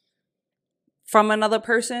pleased from another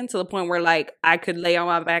person to the point where like I could lay on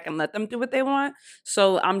my back and let them do what they want.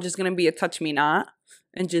 So I'm just going to be a touch me not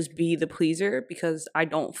and just be the pleaser, because I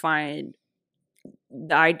don't find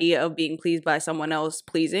the idea of being pleased by someone else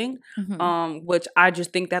pleasing. Which I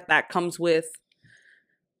just think that comes with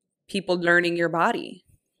people learning your body.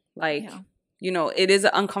 Like, you know, it is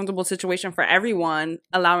an uncomfortable situation for everyone,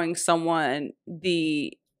 allowing someone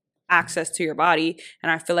the access to your body. And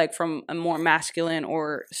I feel like from a more masculine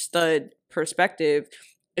or stud perspective,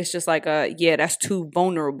 it's just like that's too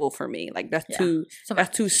vulnerable for me. Like, that's too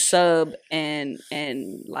sub and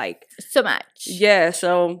like so much. Yeah,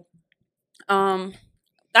 so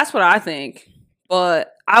that's what I think.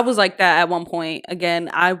 But I was like that at one point. Again,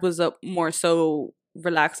 I was a more so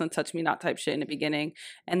relax and touch me not type shit in the beginning,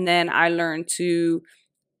 and then I learned to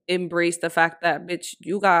embrace the fact that, bitch,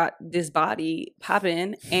 you got this body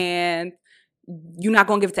popping, and you're not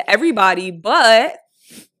gonna give it to everybody, but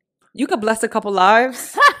you could bless a couple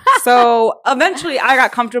lives. So eventually I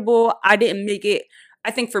got comfortable. I didn't make it.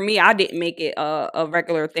 I think for me, I didn't make it a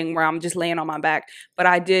regular thing where I'm just laying on my back. But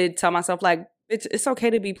I did tell myself, like, it's okay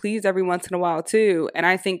to be pleased every once in a while, too. And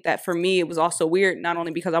I think that for me, it was also weird, not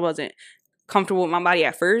only because I wasn't comfortable with my body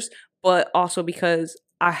at first, but also because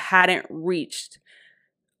I hadn't reached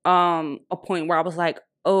a point where I was like,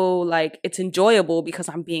 oh, like it's enjoyable because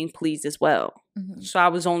I'm being pleased as well. Mm-hmm. So I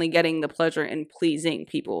was only getting the pleasure in pleasing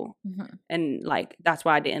people. Mm-hmm. And like that's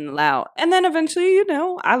why I didn't allow. And then eventually, you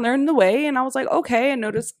know, I learned the way and I was like, okay, and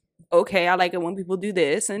notice, okay, I like it when people do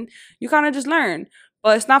this. And you kind of just learn.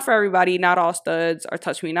 But it's not for everybody. Not all studs are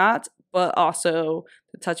touch me nots, but also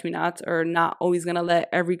the touch me nots are not always gonna let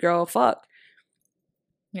every girl fuck.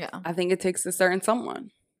 Yeah. I think it takes a certain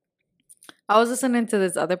someone. I was listening to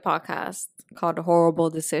this other podcast called Horrible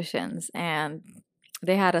Decisions, and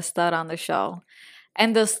they had a stud on the show.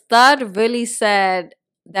 And the stud really said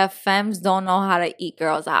that femmes don't know how to eat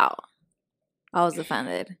girls out. I was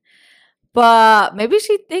offended. But maybe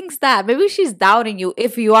she thinks that. Maybe she's doubting you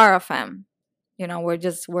if you are a femme. You know,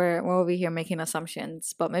 we're over here making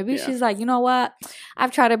assumptions. But maybe she's like, you know what?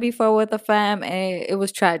 I've tried it before with a femme and it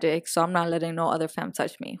was tragic. So I'm not letting no other femme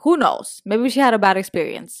touch me. Who knows? Maybe she had a bad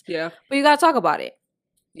experience. Yeah. But you got to talk about it.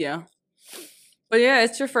 Yeah. But yeah,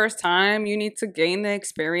 it's your first time. You need to gain the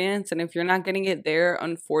experience. And if you're not getting it there,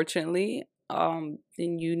 unfortunately, then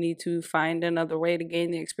you need to find another way to gain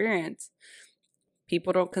the experience.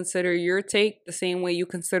 People don't consider your take the same way you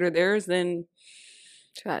consider theirs, then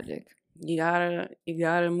tragic. You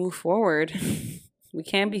gotta move forward. We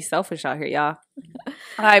can't be selfish out here, y'all.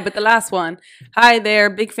 All right, but the last one. Hi there,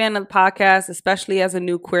 big fan of the podcast, especially as a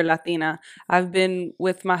new queer Latina. I've been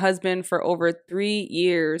with my husband for over 3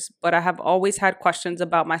 years, but I have always had questions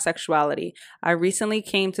about my sexuality. I recently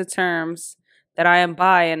came to terms that I am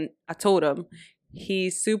bi, and I told him.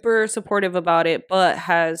 He's super supportive about it, but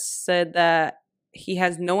has said that he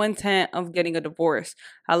has no intent of getting a divorce.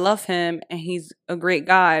 I love him and he's a great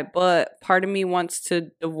guy, but part of me wants to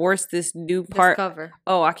divorce this new part. Discover.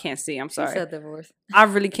 Oh, I can't see. I'm sorry. She said divorce. I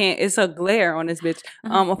really can't. It's a glare on this bitch.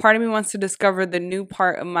 A part of me wants to discover the new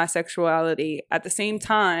part of my sexuality. At the same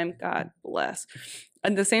time, God bless.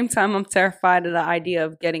 At the same time, I'm terrified of the idea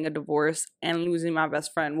of getting a divorce and losing my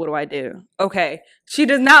best friend. What do I do? Okay. She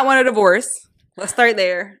does not want a divorce. Let's start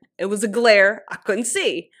there. It was a glare. I couldn't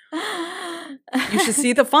see. You should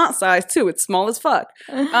see the font size too. It's small as fuck.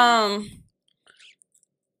 Well,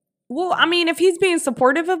 I mean, if he's being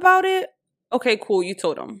supportive about it, okay, cool. You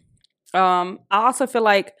told him. I also feel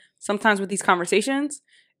like sometimes with these conversations,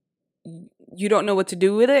 you don't know what to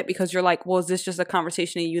do with it because you're like, well, is this just a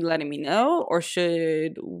conversation and you letting me know, or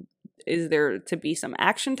is there to be some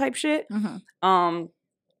action type shit? Mm-hmm.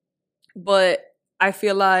 But I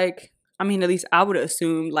feel like, I mean, at least I would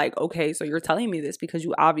assume, like, okay, so you're telling me this because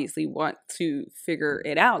you obviously want to figure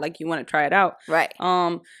it out. Like, you want to try it out. Right.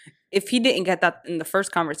 If he didn't get that in the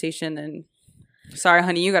first conversation, then sorry,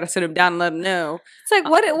 honey, you got to sit him down and let him know. It's like,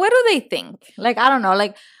 what do they think? Like, I don't know.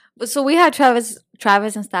 Like, so we had Travis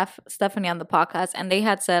and Stephanie on the podcast, and they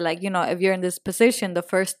had said, like, you know, if you're in this position, the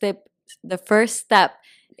first step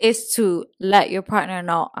is to let your partner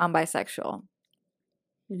know I'm bisexual.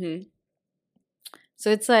 Mm-hmm.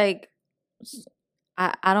 So it's like,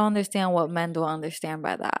 I don't understand what men don't understand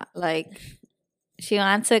by that. Like, she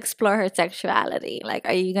wants to explore her sexuality. Like,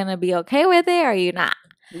 are you gonna be okay with it or are you not?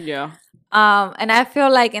 Yeah. And I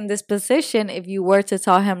feel like in this position, if you were to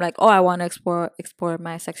tell him like, oh, I want to explore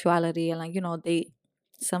my sexuality and like, you know, date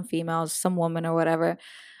some females, some women or whatever,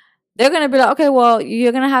 they're gonna be like, okay, well,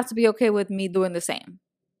 you're gonna have to be okay with me doing the same.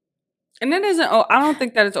 And that isn't. Oh, I don't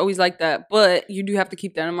think that it's always like that, but you do have to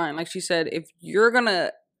keep that in mind. Like she said, if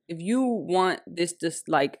you want this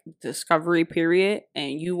like discovery period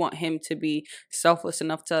and you want him to be selfless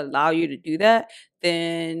enough to allow you to do that,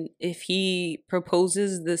 then if he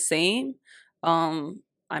proposes the same,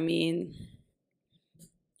 I mean,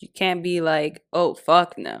 you can't be like, oh,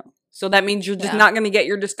 fuck no. So that means you're just not going to get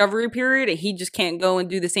your discovery period and he just can't go and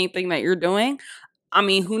do the same thing that you're doing. I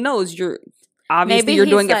mean, who knows? Obviously, you're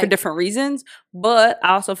doing it for different reasons, but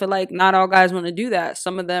I also feel like not all guys want to do that.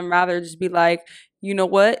 Some of them rather just be like, you know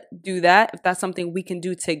what, do that. If that's something we can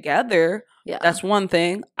do together, that's one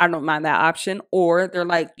thing. I don't mind that option. Or they're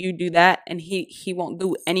like, you do that and he won't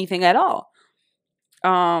do anything at all.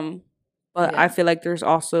 But I feel like there's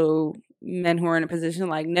also men who are in a position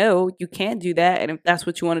like, no, you can't do that. And if that's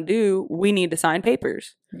what you want to do, we need to sign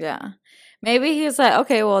papers. Yeah. Maybe he's like,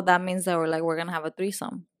 okay, well, that means that we're going to have a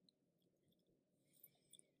threesome.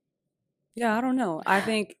 Yeah, I don't know. I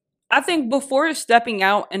think I think before stepping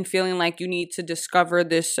out and feeling like you need to discover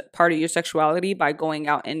this part of your sexuality by going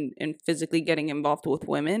out and physically getting involved with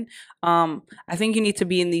women, I think you need to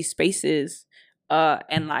be in these spaces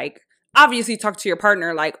and like obviously talk to your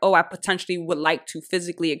partner like, oh, I potentially would like to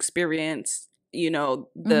physically experience, you know,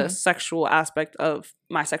 the sexual aspect of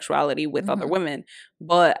my sexuality with other women.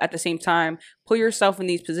 But at the same time, put yourself in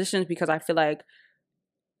these positions, because I feel like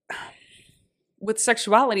with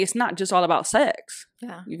sexuality, it's not just all about sex.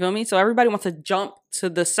 Yeah. You feel me? So everybody wants to jump to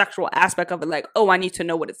the sexual aspect of it. Like, oh, I need to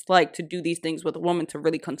know what it's like to do these things with a woman, to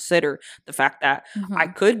really consider the fact that I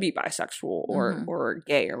could be bisexual or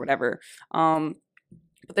gay or whatever.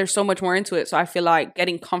 But there's so much more into it. So I feel like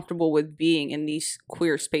getting comfortable with being in these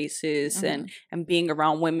queer spaces and being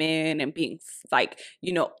around women and being like,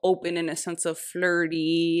 you know, open in a sense of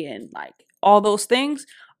flirty and like all those things,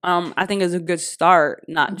 I think is a good start,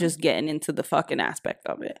 not just getting into the fucking aspect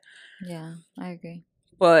of it. Yeah, I agree.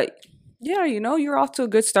 But yeah, you know, you're off to a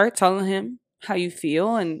good start telling him how you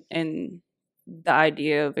feel and the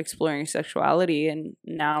idea of exploring sexuality. And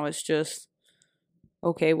now it's just,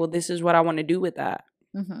 okay, well, this is what I want to do with that.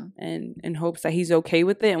 And in hopes that he's okay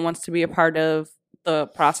with it and wants to be a part of the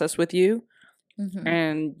process with you.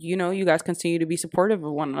 And, you know, you guys continue to be supportive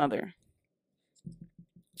of one another.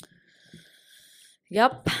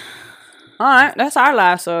 Yep. All right. That's our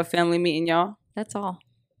last family meeting, y'all. That's all.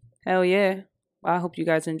 Hell yeah. Well, I hope you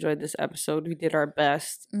guys enjoyed this episode. We did our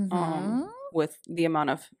best with the amount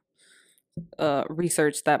of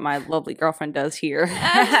research that my lovely girlfriend does here.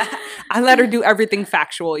 I let her do everything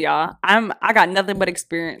factual, y'all. I got nothing but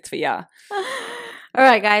experience for y'all. All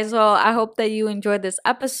right, guys. Well, I hope that you enjoyed this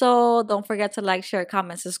episode. Don't forget to like, share,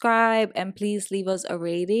 comment, subscribe, and please leave us a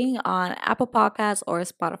rating on Apple Podcasts or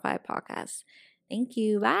Spotify Podcasts. Thank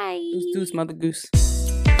you. Bye. Deuce, mother goose.